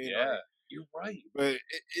know what I mean? Yeah, Like, you're right. but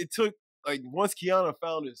it took like once Keanu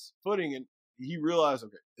found his footing and he realized,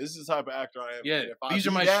 okay, this is the type of actor I am. Yeah, and if I these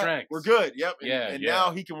are be my that, strengths. We're good. Yep. And, Yeah, and yeah.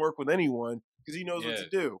 now he can work with anyone because he knows what to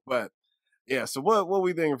do. But yeah, so what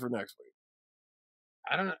we thinking for next week?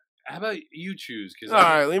 I don't know. How about you choose? All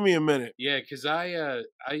right, leave me a minute. Yeah, because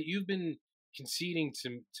you've been conceding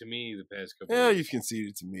to me the past couple. Yeah, weeks. you've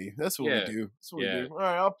conceded to me. That's what Yeah, we do. That's what yeah. we do. All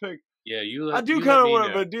right, I'll pick. Yeah, you. I do you kind let of me want to,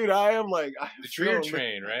 know. but dude, I am like The Trier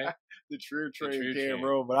Train, right? The Trier Train Trier can Train.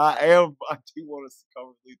 roll, but I do want us to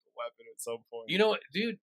cover Lethal Weapon at some point. You know what,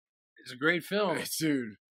 dude? It's a great film.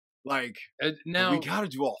 Dude, like Now we got to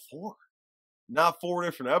do all 4, not 4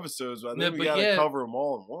 different episodes, but I think we but got to yeah. cover them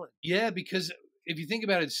all in one. yeah, because if you think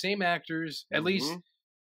about it, same actors, at least.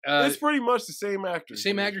 It's pretty much the same actor.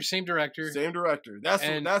 Same actor, same director. Same director. That's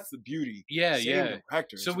the beauty. Yeah, same yeah.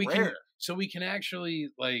 director. So It's we rare. can actually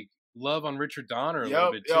like love on Richard Donner a Yep.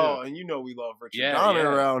 little bit too. Oh, and you know we love Richard Yeah, Donner yeah.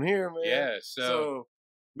 around here, man. Yeah, So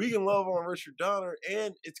we can love on Richard Donner,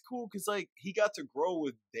 and it's cool because like he got to grow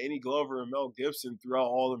with Danny Glover and Mel Gibson throughout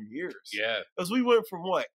all them years. yeah, Because we went from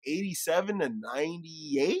what 87 to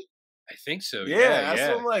 98. I think so. Yeah, that's yeah,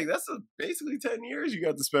 what I'm like. That's basically 10 years you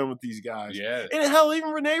got to spend with these guys. yeah, And hell, even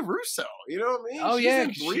Renee Russo. You know what I mean? Oh, She's yeah, in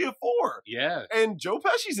 'cause 3 or 4. yeah, And Joe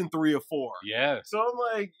Pesci's in 3 or 4. yeah. So I'm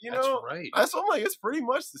like, That's right. that's what I'm like. It's pretty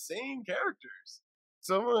much the same characters.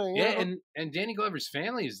 So I'm like, Yeah, and Danny Glover's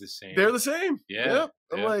family is the same. they're the same. Yeah, Yep.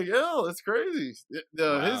 I'm yeah. like, yo, that's crazy.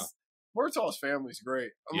 Wow. His Murtaugh's family's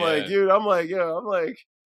great. I'm Yeah. like, dude. I'm like,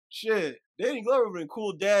 shit. Danny Glover would been a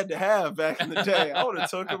cool dad to have back in the day. I would have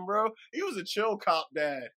took him, bro. He was a chill cop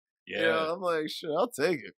dad. yeah. You know, I'm like, shit, I'll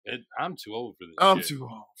take it. I'm too old for this. I'm shit. too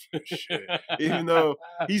old for this shit. Even though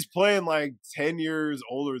he's playing like 10 years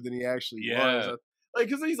older than he actually Yeah. was. Like,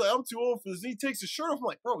 because he's like, I'm too old for this. And he takes his shirt off. I'm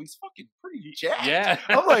like, bro, he's fucking pretty jacked. Yeah.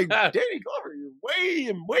 I'm like, Danny Glover, you're way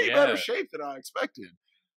in better Yeah. shape than I expected.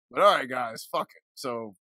 But all right, guys, fuck it.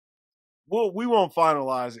 So we won't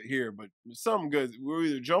finalize it here, but something good. We'll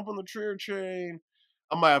either jump on the Trier Train.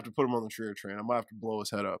 I might have to put him on the Trier Train. I might have to blow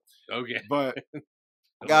his head up. Okay. But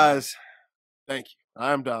guys, thank you.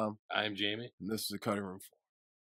 I'm Dom, I'm Jamie. and this is the Cutting Room Floor.